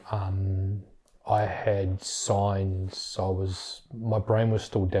bang? I had signs. My brain was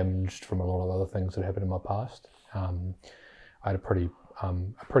still damaged from a lot of other things that happened in my past. I had a pretty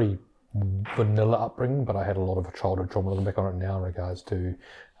vanilla upbringing, but I had a lot of childhood trauma. Looking back on it now in regards to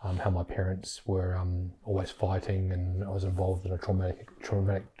how my parents were always fighting, and I was involved in a traumatic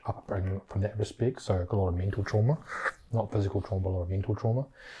upbringing from that respect. So I got a lot of mental trauma, not physical trauma, but a lot of mental trauma.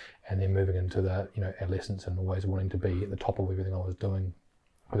 And then moving into the adolescence and always wanting to be at the top of everything I was doing,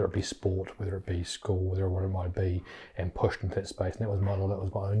 whether it be sport, whether it be school, whether what it might be, and pushed into that space. And that was my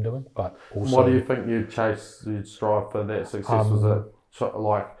own doing. But also, what do you think you'd strive for that success? Was it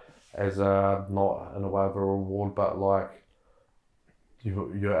like as not in a way of a reward, but like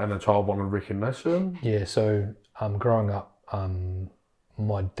your inner child wanted recognition? Yeah. So growing up,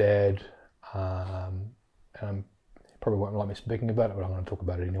 my dad, and probably won't like me speaking about it, but I'm going to talk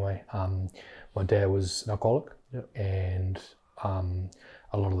about it anyway. My dad was an alcoholic, and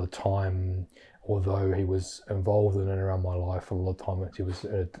a lot of the time, although he was involved in and around my life, a lot of times he was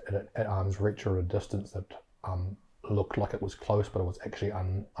at arm's reach or a distance that looked like it was close, but it was actually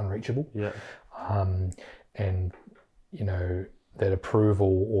unreachable. Yeah. And that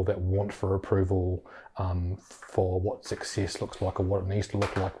approval or that want for approval for what success looks like or what it needs to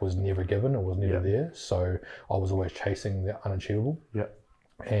look like was never given or was never there. So I was always chasing the unachievable. Yeah.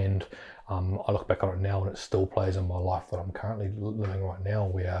 And I look back on it now and it still plays in my life that I'm currently living right now,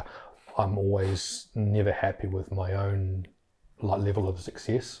 where I'm always never happy with my own level of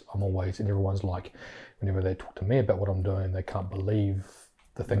success. I'm always, and everyone's like, whenever they talk to me about what I'm doing, they can't believe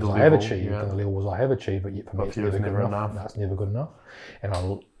the things I have achieved and the levels I have achieved, but yet for me it's never good enough. No, it's never good enough. And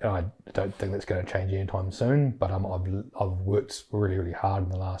I don't think that's going to change anytime soon, but I've worked really, really hard in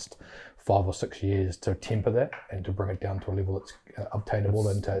the last 5 or 6 years to temper that and to bring it down to a level that's obtainable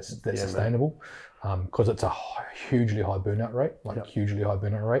and that's sustainable. Because it's a hugely high burnout rate, hugely high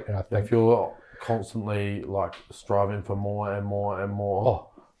burnout rate. And I think if you're constantly like striving for more and more and more,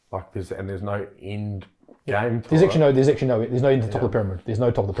 there's no end game. There's no end to the top of the pyramid. There's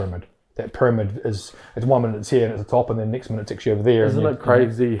no top of the pyramid. That pyramid it's 1 minute it's here and it's the top, and then next minute it's actually over there. Isn't it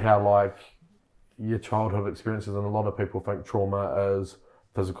crazy how like your childhood experiences, and a lot of people think trauma is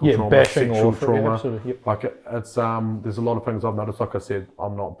physical trauma, sexual trauma. Absolutely, yep. Like it's there's a lot of things I've noticed. Like I said,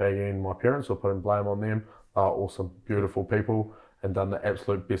 I'm not bagging my parents or putting blame on them. They're awesome, beautiful people, and done the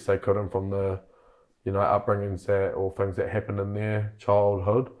absolute best they could from the, upbringings or things that happened in their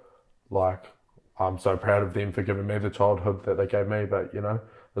childhood. Like, I'm so proud of them for giving me the childhood that they gave me. But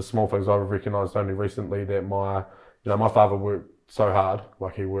the small things I've recognised only recently, that my father worked so hard.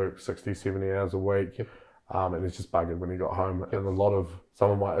 Like, he worked 60, 70 hours a week. Yep. And he's just buggered when he got home. Yep. And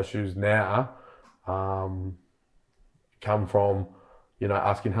some of my issues now come from,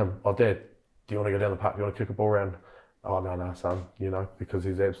 asking him, "Oh, Dad, do you want to go down the park? Do you want to kick a ball around?" "Oh, no, son," because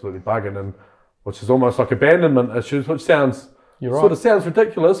he's absolutely bugging, and which is almost like abandonment issues, which sounds sounds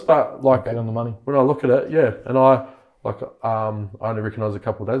ridiculous, but like bang on the money. When I look at it, yeah. And I only recognised a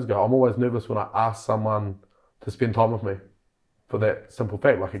couple of days ago, I'm always nervous when I ask someone to spend time with me. For that simple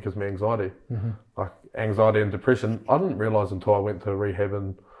fact, like, it gives me anxiety. Mm-hmm. Like anxiety and depression. I didn't realise until I went to rehab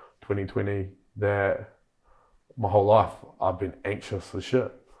in 2020 that my whole life I've been anxious as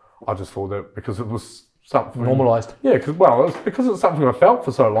shit. I just thought that because it was something normalised. Yeah, it's because it's something I felt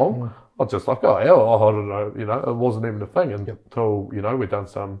for so long. Mm. I was just like, I don't know, it wasn't even a thing until we'd done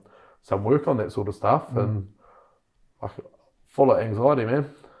some work on that sort of stuff, and like full of anxiety,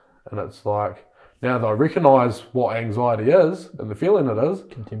 man. And it's like, now that I recognise what anxiety is and the feeling it is,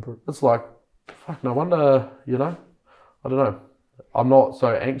 it's like, fuck, no wonder, I don't know. I'm not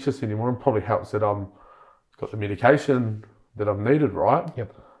so anxious anymore, and probably helps that I'm got the medication that I've needed, right?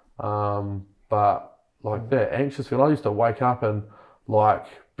 Yep. But like that anxious feeling, I used to wake up and like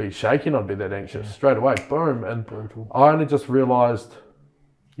be shaking. I'd be that anxious straight away, boom. And brutal. I only just realised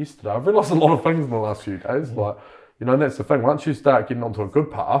yesterday, I've realised a lot of things in the last few days. Like, and that's the thing. Once you start getting onto a good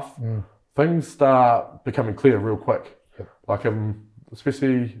path, things start becoming clear real quick. Yep. Like,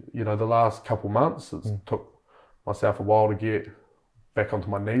 especially, the last couple months, it took myself a while to get back onto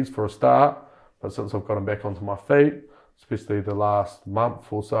my knees for a start. But since I've gotten back onto my feet, especially the last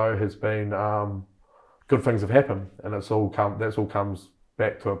month or so, has been good things have happened, and that's all comes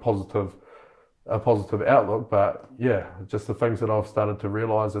back to a positive outlook. But yeah, just the things that I've started to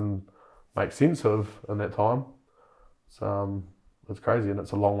realise and make sense of in that time. It's crazy, and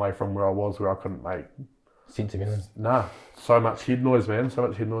it's a long way from where I was, where I couldn't make sense of anything. Nah, so much head noise, man. So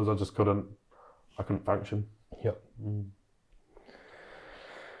much head noise, I just couldn't function. Yep.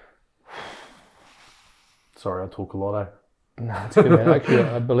 Sorry, I talk a lot, eh? No, it's good, man.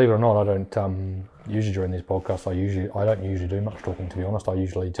 Actually, believe it or not, I don't usually during these podcasts. I don't usually do much talking, to be honest. I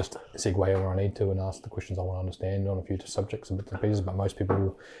usually just segue where I need to and ask the questions I want to understand on a few subjects and bits and pieces. But most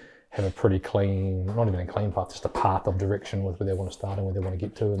people have a pretty clean, not even a clean path, just a path of direction with where they want to start and where they want to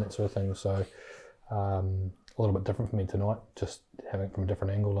get to and that sort of thing. So a little bit different for me tonight, just having it from a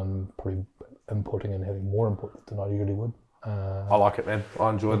different angle and probably inputting and having more input than I usually would. I like it, man. I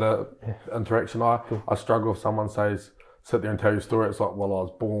enjoy the interaction. I struggle if someone says, sit there and tell your story. It's like, well, I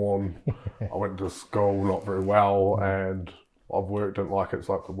was born, I went to school not very well, and I've worked, and like, it's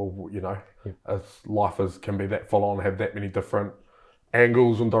like, well, as life can be that full on, have that many different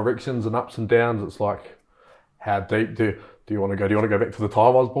angles and directions and ups and downs. It's like, how deep do you want to go? Do you want to go back to the time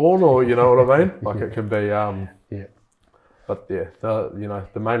I was born, or you know what I mean? Like, it can be But yeah,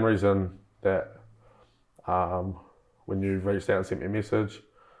 the main reason that when you reached out and sent me a message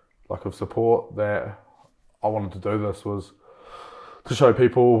like of support, that I wanted to do this was to show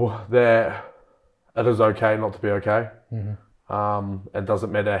people that it is okay not to be okay. It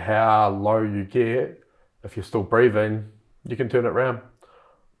doesn't matter how low you get, if you're still breathing, you can turn it around.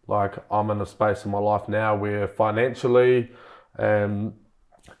 Like, I'm in a space in my life now where financially and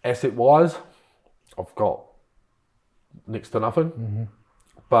asset wise, I've got next to nothing.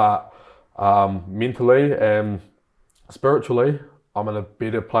 But mentally and spiritually, I'm in a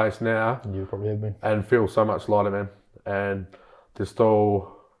better place now. You probably have been. And feel so much lighter, man. And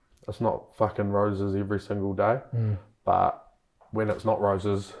it's not fucking roses every single day. But when it's not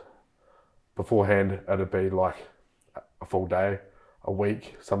roses, beforehand it'd be like a full day, a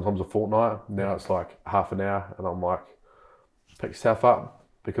week, sometimes a fortnight. Now it's like half an hour, and I'm like, pick yourself up,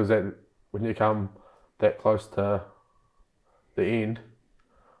 because when you come that close to the end,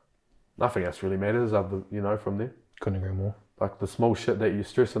 nothing else really matters other, from there. Couldn't agree more. Like the small shit that you're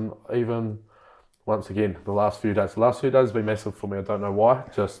stressing, even once again, the last few days have been massive for me. I don't know why,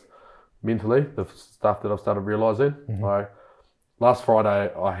 just mentally, the stuff that I've started realising. Like last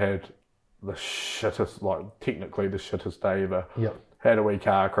Friday, I had the shittest, like technically the shittest day ever. Yep. Had a wee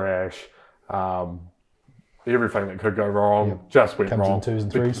car crash. Everything that could go wrong just went Comes in wrong. twos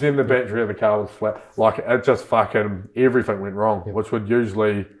and threes. Then the battery of the car was flat. Like it just fucking everything went wrong, which would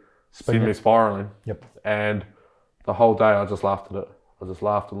usually send me spiraling. Yep. And the whole day I just laughed at it. I just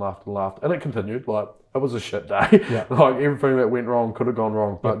laughed and laughed and laughed, and it continued. Like it was a shit day. Like everything that went wrong could have gone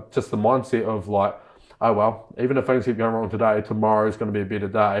wrong, but just the mindset of like, oh well, even if things keep going wrong today, tomorrow is going to be a better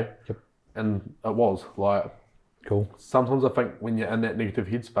day. And it was like. Cool. Sometimes I think when you're in that negative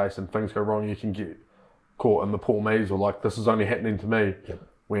headspace and things go wrong, you can get caught in the poor me's, or like, this is only happening to me.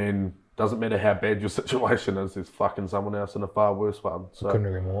 When doesn't matter how bad your situation is, there's fucking someone else in a far worse one. So Couldn't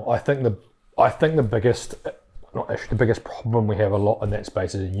agree more. I think the biggest, not issue, the biggest problem we have a lot in that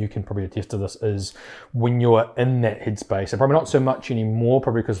space is, and you can probably attest to this, is when you're in that headspace, and probably not so much anymore,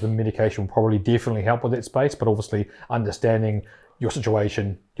 probably because the medication will probably definitely help with that space, but obviously understanding your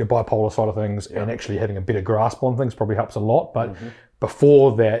situation, your bipolar side of things, and actually having a better grasp on things probably helps a lot. But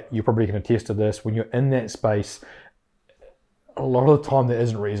before that, you probably can attest to this, when you're in that space, a lot of the time there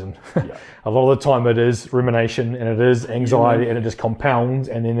isn't reason. A lot of the time it is rumination, and it is anxiety, and it just compounds,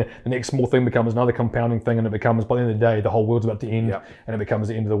 and then the next small thing becomes another compounding thing, and it becomes, by the end of the day, the whole world's about to end, and it becomes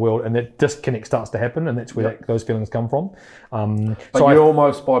the end of the world, and that disconnect starts to happen, and that's where those feelings come from. But so you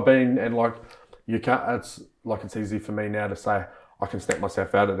almost, by being, and like, you can't, it's easy for me now to say, I can snap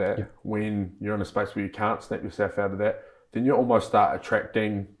myself out of that. When you're in a space where you can't snap yourself out of that, then you almost start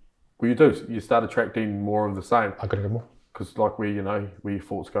attracting, you start attracting more of the same. I couldn't agree more. Because like where your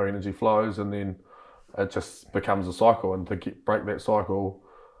thoughts go, energy flows, and then it just becomes a cycle, and to break that cycle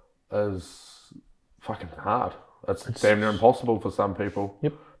is fucking hard. It's damn near impossible for some people.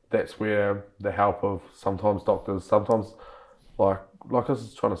 That's where the help of sometimes doctors, sometimes like I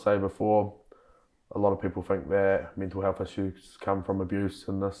was trying to say before, a lot of people think that mental health issues come from abuse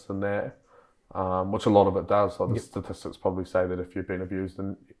and this and that, which a lot of it does. Like the statistics probably say that if you've been abused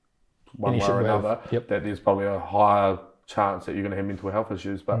in one way or another, that there's probably a higher chance that you're going to have mental health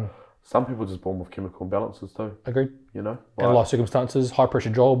issues. But some people are just born with chemical imbalances too. Agreed. Like, and life circumstances, high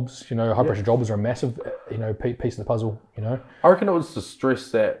pressure jobs. High pressure jobs are a massive, piece of the puzzle. I reckon it was the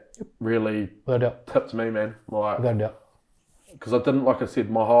stress that really without doubt tipped me, man. Like, without doubt. Because I didn't, like I said,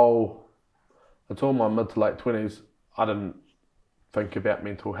 until my mid to late 20s, I didn't think about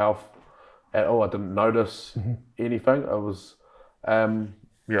mental health at all. I didn't notice anything. I was, I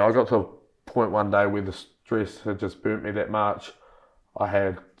got to a point one day where the stress had just burnt me that much. I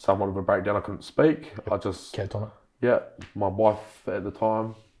had somewhat of a breakdown. I couldn't speak. I just kept on it. Yeah, my wife at the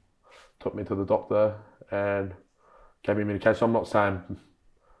time took me to the doctor and gave me medication. I'm not saying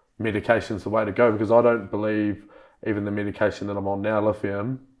medication's the way to go, because I don't believe even the medication that I'm on now,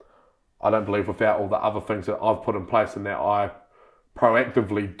 lithium, I don't believe without all the other things that I've put in place and that I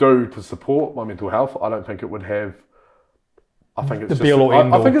proactively do to support my mental health, I don't think it would have. I think it's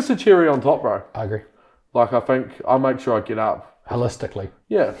I think it's a cherry on top, bro. I agree. Like, I think I make sure I get up holistically.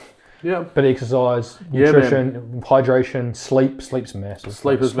 Yeah. But exercise, nutrition, hydration, sleep. Sleep's massive.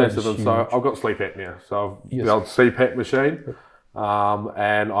 Sleep is massive, and so I've got sleep apnea. So the old CPAP machine,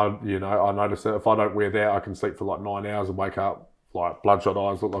 and I notice that if I don't wear that, I can sleep for like 9 hours and wake up like bloodshot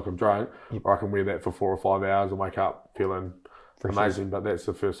eyes, look like I'm drunk, or I can wear that for 4 or 5 hours and wake up feeling amazing. But that's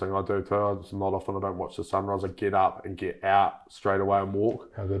the first thing I do too. It's not often I don't watch the sunrise. I get up and get out straight away and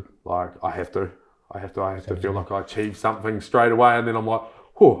walk. How good. Like, I have to feel like I achieved something straight away, and then I'm like,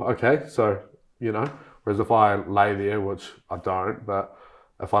 oh, okay. So, whereas if I lay there, which I don't, but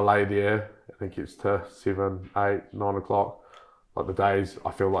if I lay there and it gets to 7, 8, 9 o'clock, like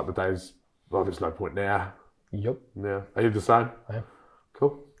I feel like the days, well, there's no point now. Yep. Yeah. Are you the same? I am.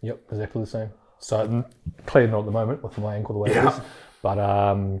 Cool. Yep, exactly the same. So clearly not at the moment with my ankle the way it is. But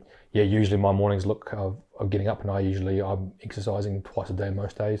usually my mornings of getting up, and I'm exercising twice a day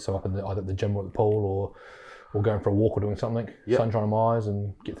most days. So up in either at the gym or at the pool, or going for a walk or doing something. Sunshine in my eyes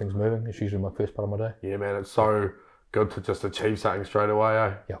and get things moving. It's usually my first part of my day. Yeah, man, it's so good to just achieve something straight away,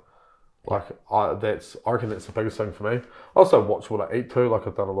 eh? Yeah. Like, I reckon that's the biggest thing for me. I also watch what I eat too. Like,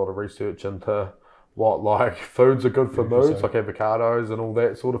 I've done a lot of research into what like foods are good for moods, so. like avocados and all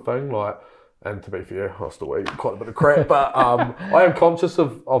that sort of thing. Like, and to be fair, I still eat quite a bit of crap, but I am conscious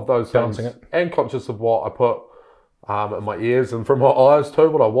of those things Balancing it. and conscious of what I put in my ears and from my eyes too,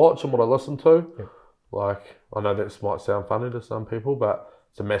 what I watch and what I listen to. Yep. Like, I know that might sound funny to some people, but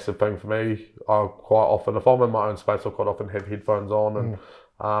it's a massive thing for me. I quite often, if I'm in my own space, I quite often have headphones on and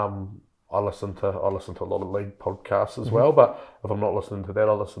I listen to a lot of league podcasts as well. But if I'm not listening to that,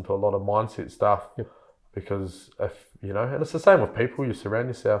 I listen to a lot of mindset stuff. Yep. Because if you know, and it's the same with people you surround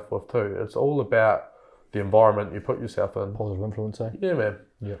yourself with too. It's all about the environment you put yourself in. Positive influence, eh? Yeah, man.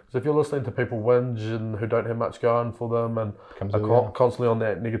 Yeah. Because if you're listening to people whinge and who don't have much going for them and Becomes are who they are. constantly on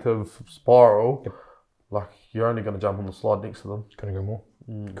that negative spiral, Yep. like you're only going to jump on the slide next to them. Couldn't agree more.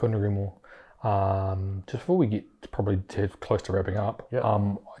 Couldn't agree more. Just before we get probably close to wrapping up, Yep.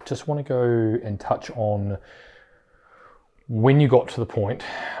 I just want to go and touch on when you got to the point.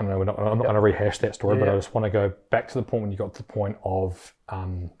 I know I'm not going to rehash that story, but I just want to go back to the point when you got to the point of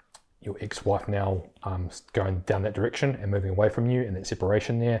your ex-wife now going down that direction and moving away from you, and that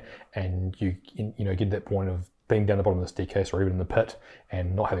separation there, and you get to that point of being down the bottom of the staircase or even in the pit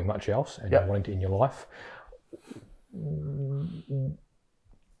and not having much else and wanting to end your life.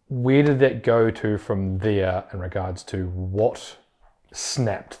 Where did that go to from there in regards to what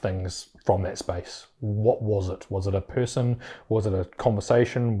snapped things from that space? What was it? Was it a person? Was it a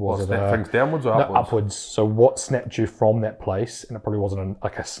conversation? Was it Snap things downwards or no, upwards? upwards? So what snapped you from that place? And it probably wasn't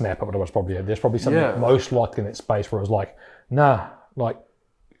like a snap, but it was probably there's probably something most likely in that space where it was like, nah,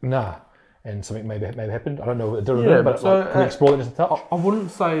 and something maybe happened. I don't know, but so, can you explore that just a touch? I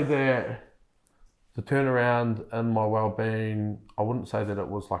wouldn't say that the turnaround in my well-being, I wouldn't say that it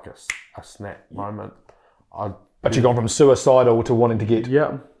was like a snap moment. But you've gone from suicidal to wanting to get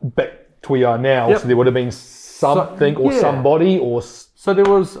back to where you are now. Yep. So there would have been something or somebody or... So there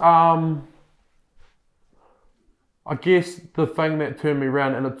was, I guess the thing that turned me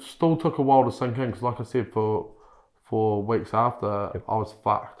around, and it still took a while to sink in, because like I said, for weeks after, I was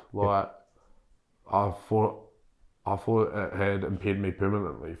fucked. Like, I thought it had impaired me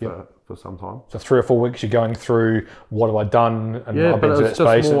permanently for some time. So 3 or 4 weeks you're going through, what have I done? And Yeah, I've but been to that it's just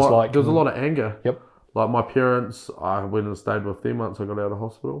space. more, It's like, there was a lot of anger. Yep. Like my parents, I went and stayed with them once I got out of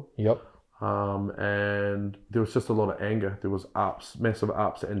hospital. Yep. And there was just a lot of anger. There was massive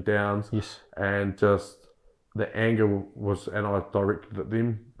ups and downs. Yes. And just the anger was, and I directed at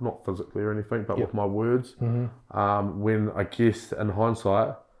them, not physically or anything, but with my words. When I guess in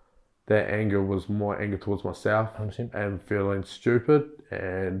hindsight, that anger was more anger towards myself 100%. and feeling stupid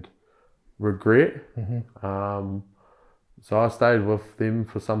and regret. So I stayed with them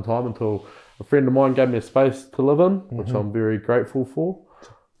for some time until a friend of mine gave me a space to live in, which I'm very grateful for.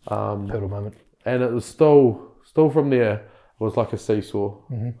 Pivotal moment. And it was still from there, it was like a seesaw.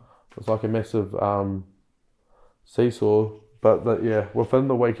 It was like a massive seesaw. But within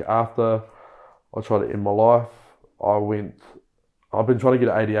the week after I tried to end my life, I've been trying to get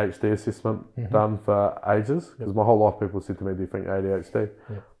an ADHD assessment done for ages, because my whole life people said to me, do you think ADHD?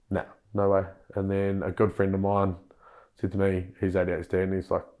 Nah, no way. And then a good friend of mine said to me, he's ADHD, and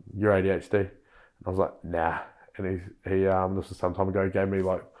he's like, you're ADHD. And I was like, nah. And he this was some time ago, he gave me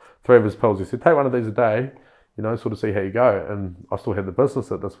like 3 of his pills. He said, take one of these a day, sort of see how you go. And I still had the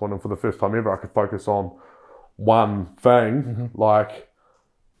business at this point, and for the first time ever, I could focus on one thing, like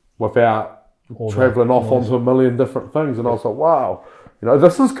without travelling off onto a million different things. And I was like, wow,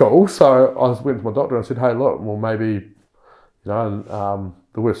 this is cool. So I went to my doctor and said, hey, look, well, maybe, the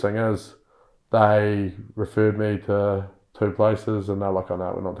worst thing is they referred me to 2 places, and they're like, oh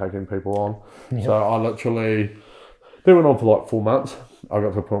no, we're not taking people on. So I literally, that went on for like 4 months. I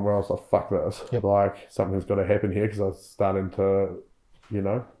got to a point where I was like, fuck this. Like, something's got to happen here, because I was starting to,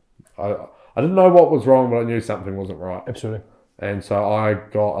 I didn't know what was wrong, but I knew something wasn't right. Absolutely. And so I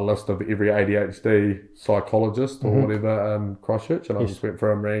got a list of every ADHD psychologist or whatever in Christchurch, and I just went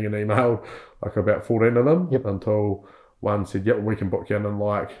through and rang and emailed like about 14 of them until one said, yep, we can book you in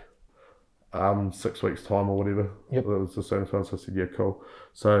like 6 weeks time or whatever. That was the soonest one. So I said, yeah, cool.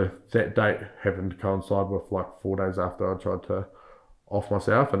 So that date happened to coincide with like 4 days after I tried to off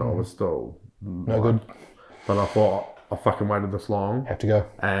myself, and I was still no good. But I thought, I fucking waited this long. Have to go.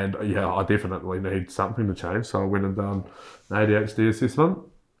 And I definitely need something to change. So I went and done an ADHD assessment,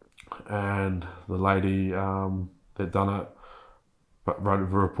 and the lady that done it wrote a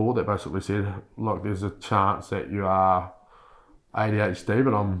report that basically said, look, there's a chance that you are ADHD,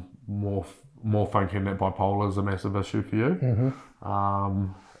 but I'm more thinking that bipolar is a massive issue for you.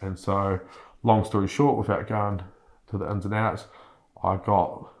 And so, long story short, without going to the ins and outs, I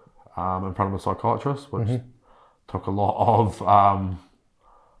got in front of a psychiatrist, which took a lot of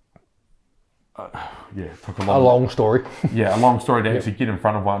it took a A long story. a long story to actually get in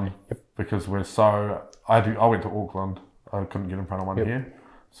front of one because we're so. I went to Auckland. I couldn't get in front of one here.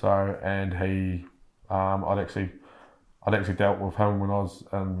 So and he, I'd actually dealt with him when I was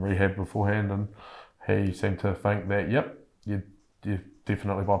in rehab beforehand, and he seemed to think that you're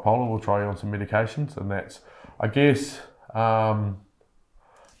definitely bipolar. We'll try you on some medications, and that's, I guess,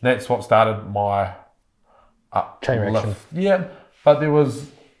 that's what started my Chain reaction. Yeah, but there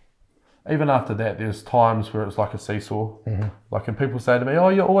was. Even after that, there's times where it's like a seesaw. Like, and people say to me, "Oh,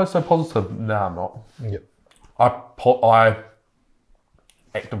 you're always so positive." No, I'm not. Yep. I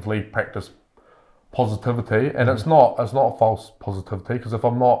actively practice positivity, and it's not false positivity, because if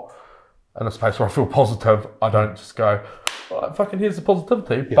I'm not in a space where I feel positive, I don't just go, oh, "Fucking here's the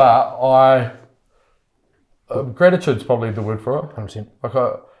positivity." Yep. But gratitude's probably the word for it. 100%.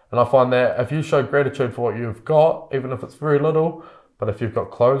 And I find that if you show gratitude for what you've got, even if it's very little. But if you've got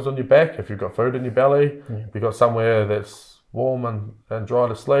clothes on your back, if you've got food in your belly, if you've got somewhere that's warm and dry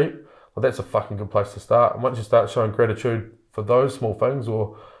to sleep, well, that's a fucking good place to start. And once you start showing gratitude for those small things,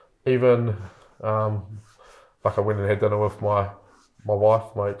 or even, like I went and had dinner with my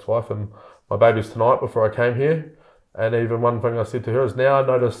ex-wife, and my babies tonight before I came here. And even one thing I said to her is, now I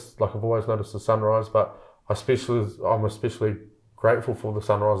notice, like I've always noticed the sunrise, but I'm especially grateful for the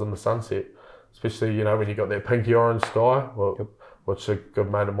sunrise and the sunset. Especially, you know, when you got that pinky orange sky. Well, which a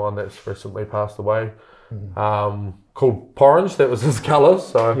good mate of mine that's recently passed away, called Porrange. That was his colour.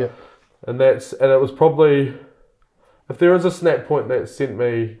 So, and it was probably, if there is a snap point that sent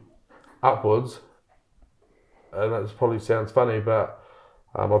me upwards, and that probably sounds funny, but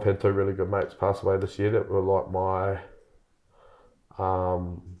I've had two really good mates pass away this year that were like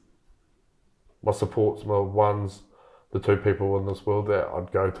my supports, the two people in this world that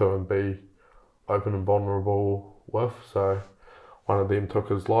I'd go to and be open and vulnerable with. So one of them took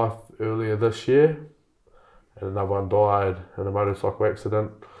his life earlier this year, and another one died in a motorcycle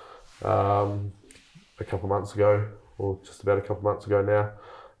accident a couple of months ago, or just about a couple of months ago now.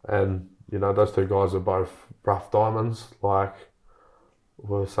 And you know, those two guys are both rough diamonds, like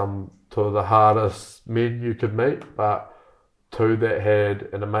were two of the hardest men you could meet, but two that had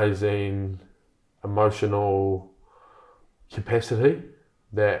an amazing emotional capacity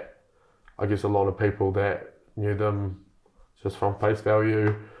that I guess a lot of people that knew them just from face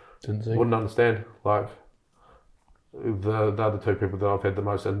value wouldn't understand. Like, they're the two people that I've had the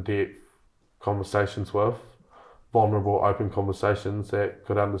most in-depth conversations with, vulnerable, open conversations that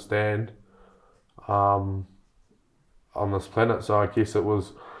could understand on this planet. So I guess it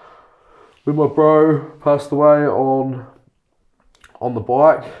was when my bro passed away on the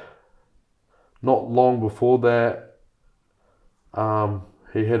bike. Not long before that,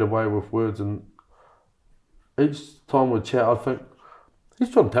 he had a way with words, and each time we'd chat, I'd think, he's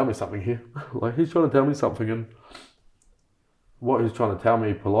trying to tell me something here. Like, he's trying to tell me something, and what he's trying to tell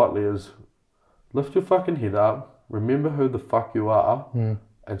me politely is, lift your fucking head up, remember who the fuck you are,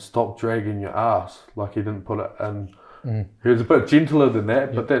 and stop dragging your ass. Like, he didn't put it in. He was a bit gentler than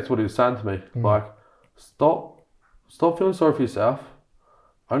that, but that's what he was saying to me. Like, stop feeling sorry for yourself.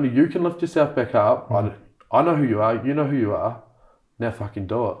 Only you can lift yourself back up. I know who you are, you know who you are. Now fucking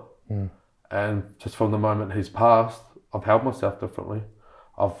do it. And just from the moment he's passed, I've held myself differently.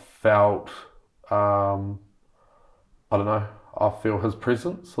 I've felt, I don't know, I feel his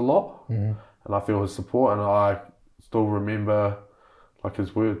presence a lot, and I feel his support, and I still remember like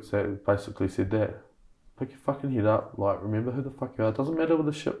his words that basically said that. Pick your fucking head up, like, remember who the fuck you are. It doesn't matter what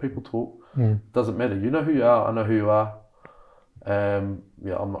the shit people talk. It doesn't matter. You know who you are, I know who you are. I'm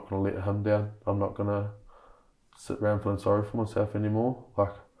not going to let him down. I'm not going to sit around feeling sorry for myself anymore.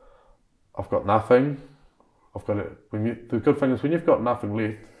 Like, I've got nothing. I've got it. The good thing is when you've got nothing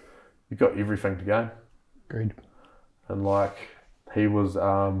left, you've got everything to gain. Agreed. And like, he was,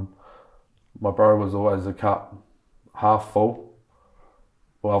 my bro was always a cup half full.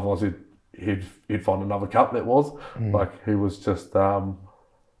 Well, otherwise he'd find another cup that was. Like, he was just an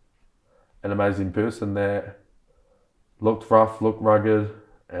amazing person that looked rough, looked rugged,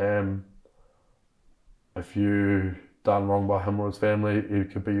 and if you done wrong by him or his family, he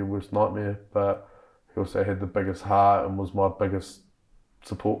could be your worst nightmare. But he also had the biggest heart and was my biggest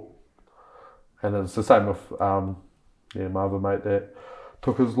support. And it's the same with my other mate that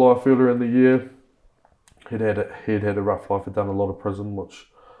took his life earlier in the year. He'd had a rough life. He'd done a lot of prison, which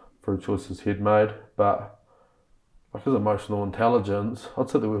through choices he'd made. But like, his emotional intelligence, I'd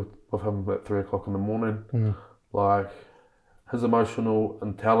sit there with him at 3 o'clock in the morning. Like, his emotional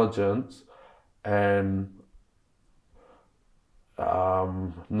intelligence and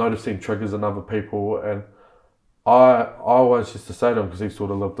noticing triggers in other people, and I always used to say to him, because he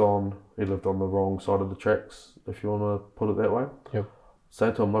sort of lived on the wrong side of the tracks, if you want to put it that way. Yep.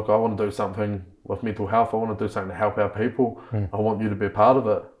 Say to him, look, I want to do something with mental health. I want to do something to help our people. I want you to be a part of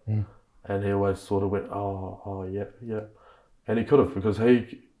it. And he always sort of went, oh, yeah. And he could have, because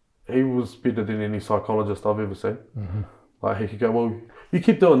he was better than any psychologist I've ever seen. Like, he could go, well, you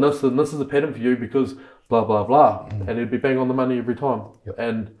keep doing this, and this is a pattern for you because blah, blah, blah. And he'd be bang on the money every time. Yep.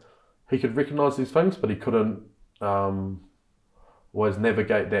 And he could recognise these things, but he couldn't always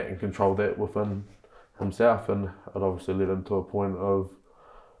navigate that and control that within himself. And it obviously led him to a point of,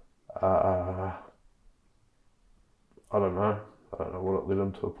 I don't know what it led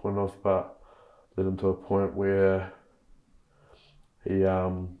him to a point of, but led him to a point where he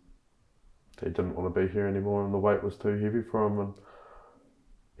didn't want to be here anymore, and the weight was too heavy for him. And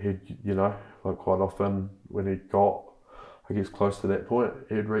he'd, you know, like quite often when he got, I guess, close to that point,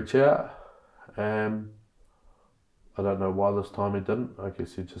 he'd reach out. I don't know why this time he didn't. I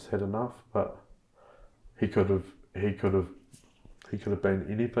guess he just had enough, but he could have been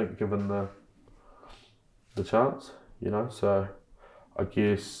anything given the chance, you know. So I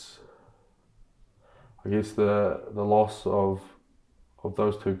guess the loss of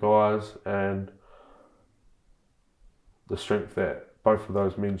those two guys and the strength that both of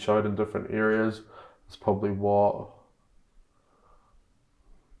those men showed in different areas is probably what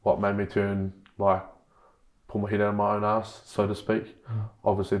made me pull my head out of my own ass, so to speak.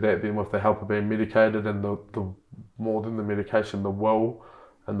 Obviously that then with the help of being medicated, and the more than the medication, the will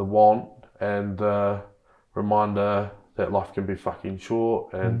and the want and the reminder that life can be fucking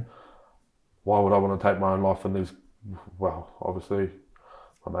short, and why would I want to take my own life in these, well, obviously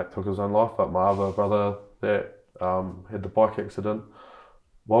my mate took his own life, but my other brother that had the bike accident,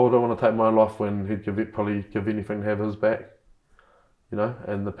 why would I want to take my own life when he'd probably give anything to have his back? You know,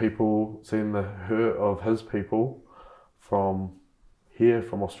 and the people, seeing the hurt of his people from here,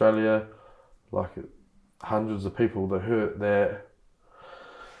 from Australia, like hundreds of people, the hurt that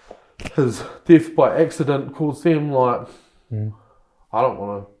his death by accident caused them, like, I don't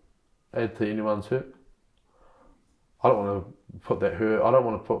want to add to anyone's hurt. I don't want to put that hurt, I don't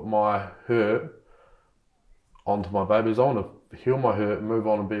want to put my hurt onto my babies. I want to heal my hurt and move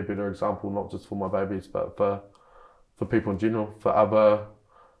on and be a better example, not just for my babies, but for people in general,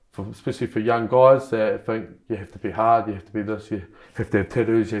 especially for young guys that think you have to be hard, you have to be this, you have to have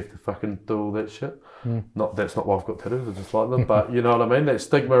tattoos, you have to fucking do all that shit. That's not why I've got tattoos, I just like them, but you know what I mean? That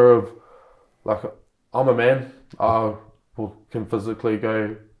stigma of, like, I'm a man, I can physically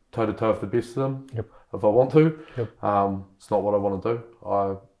go toe to toe with the best of them if I want to. It's not what I want to do.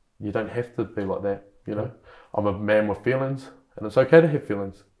 You don't have to be like that, you know? I'm a man with feelings, and it's okay to have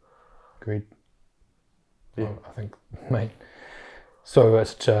feelings. Agreed. Yeah. Well, I think, mate. So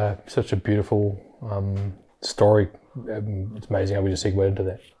it's such a beautiful story. It's amazing how we just segued into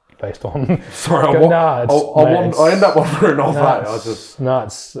that based on. Sorry, I end up wandering off.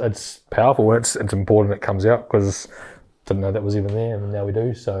 It's powerful. It's important it comes out, because didn't know that was even there, and now we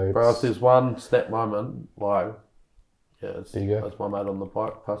do. So, bro, if there's one snap moment, like, it's there you go. It's my mate on the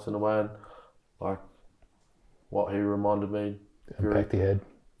bike passing away, and like what he reminded me. The impact he had.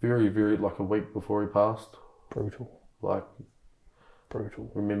 Very, very, like a week before he passed. Brutal. Like,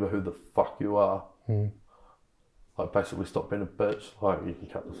 brutal. Remember who the fuck you are. Like, basically stop being a bitch. Like, you can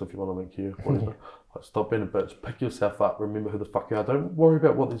cut this if you want to link here, whatever. Like, stop being a bitch. Pick yourself up. Remember who the fuck you are. Don't worry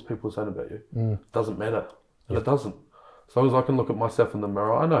about what these people are saying about you. It doesn't matter. And it doesn't. As long as I can look at myself in the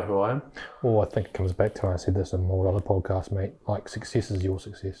mirror, I know who I am. Well, I think it comes back to, and I said this in all other podcasts, mate, like, success is your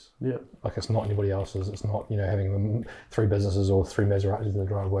success. Yeah. Like, it's not anybody else's. It's not, you know, having 3 businesses or 3 Maseratis in the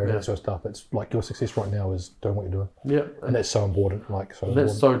driveway, that sort of stuff. It's like, your success right now is doing what you're doing. Yeah. And that's so important.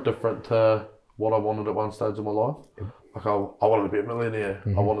 That's so different to what I wanted at one stage of my life. Like, I wanted to be a millionaire.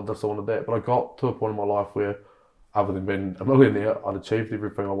 I wanted this, I wanted that. But I got to a point in my life where, other than being a millionaire, I'd achieved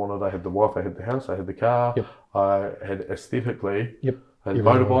everything I wanted. I had the wife, I had the house, I had the car, I had aesthetically, I had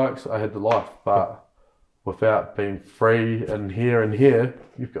motorbikes, I had the life. But without being free and here,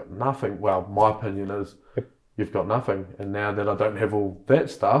 you've got nothing. Well, my opinion is you've got nothing. And now that I don't have all that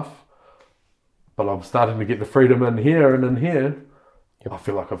stuff, but I'm starting to get the freedom in here and in here, I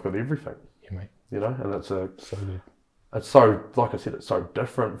feel like I've got everything. Yeah, mate. You know, and it's so good. It's so, like I said, it's so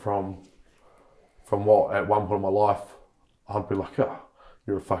different from what at one point in my life I'd be like, oh,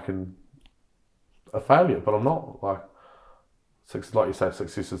 you're a failure, but I'm not. Like you say,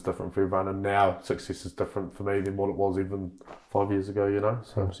 success is different for everyone, and now success is different for me than what it was even 5 years ago, you know?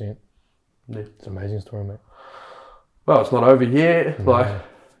 So, 100%. Yeah. It's an amazing story, mate. Well, it's not over yet. Like,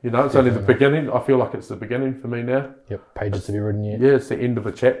 you know, it's only the beginning. I feel like it's the beginning for me now. Pages to be written yet. Yeah, it's the end of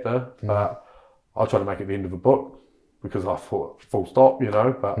a chapter, but I tried to make it the end of a book because I thought full stop, you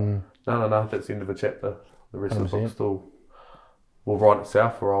know, but no, that's the end of the chapter. The rest of the book still will write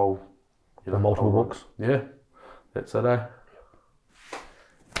itself, or I'll, you know, multiple books. Yeah, that's it, eh?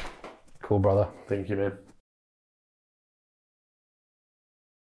 Cool, brother. Thank you, man.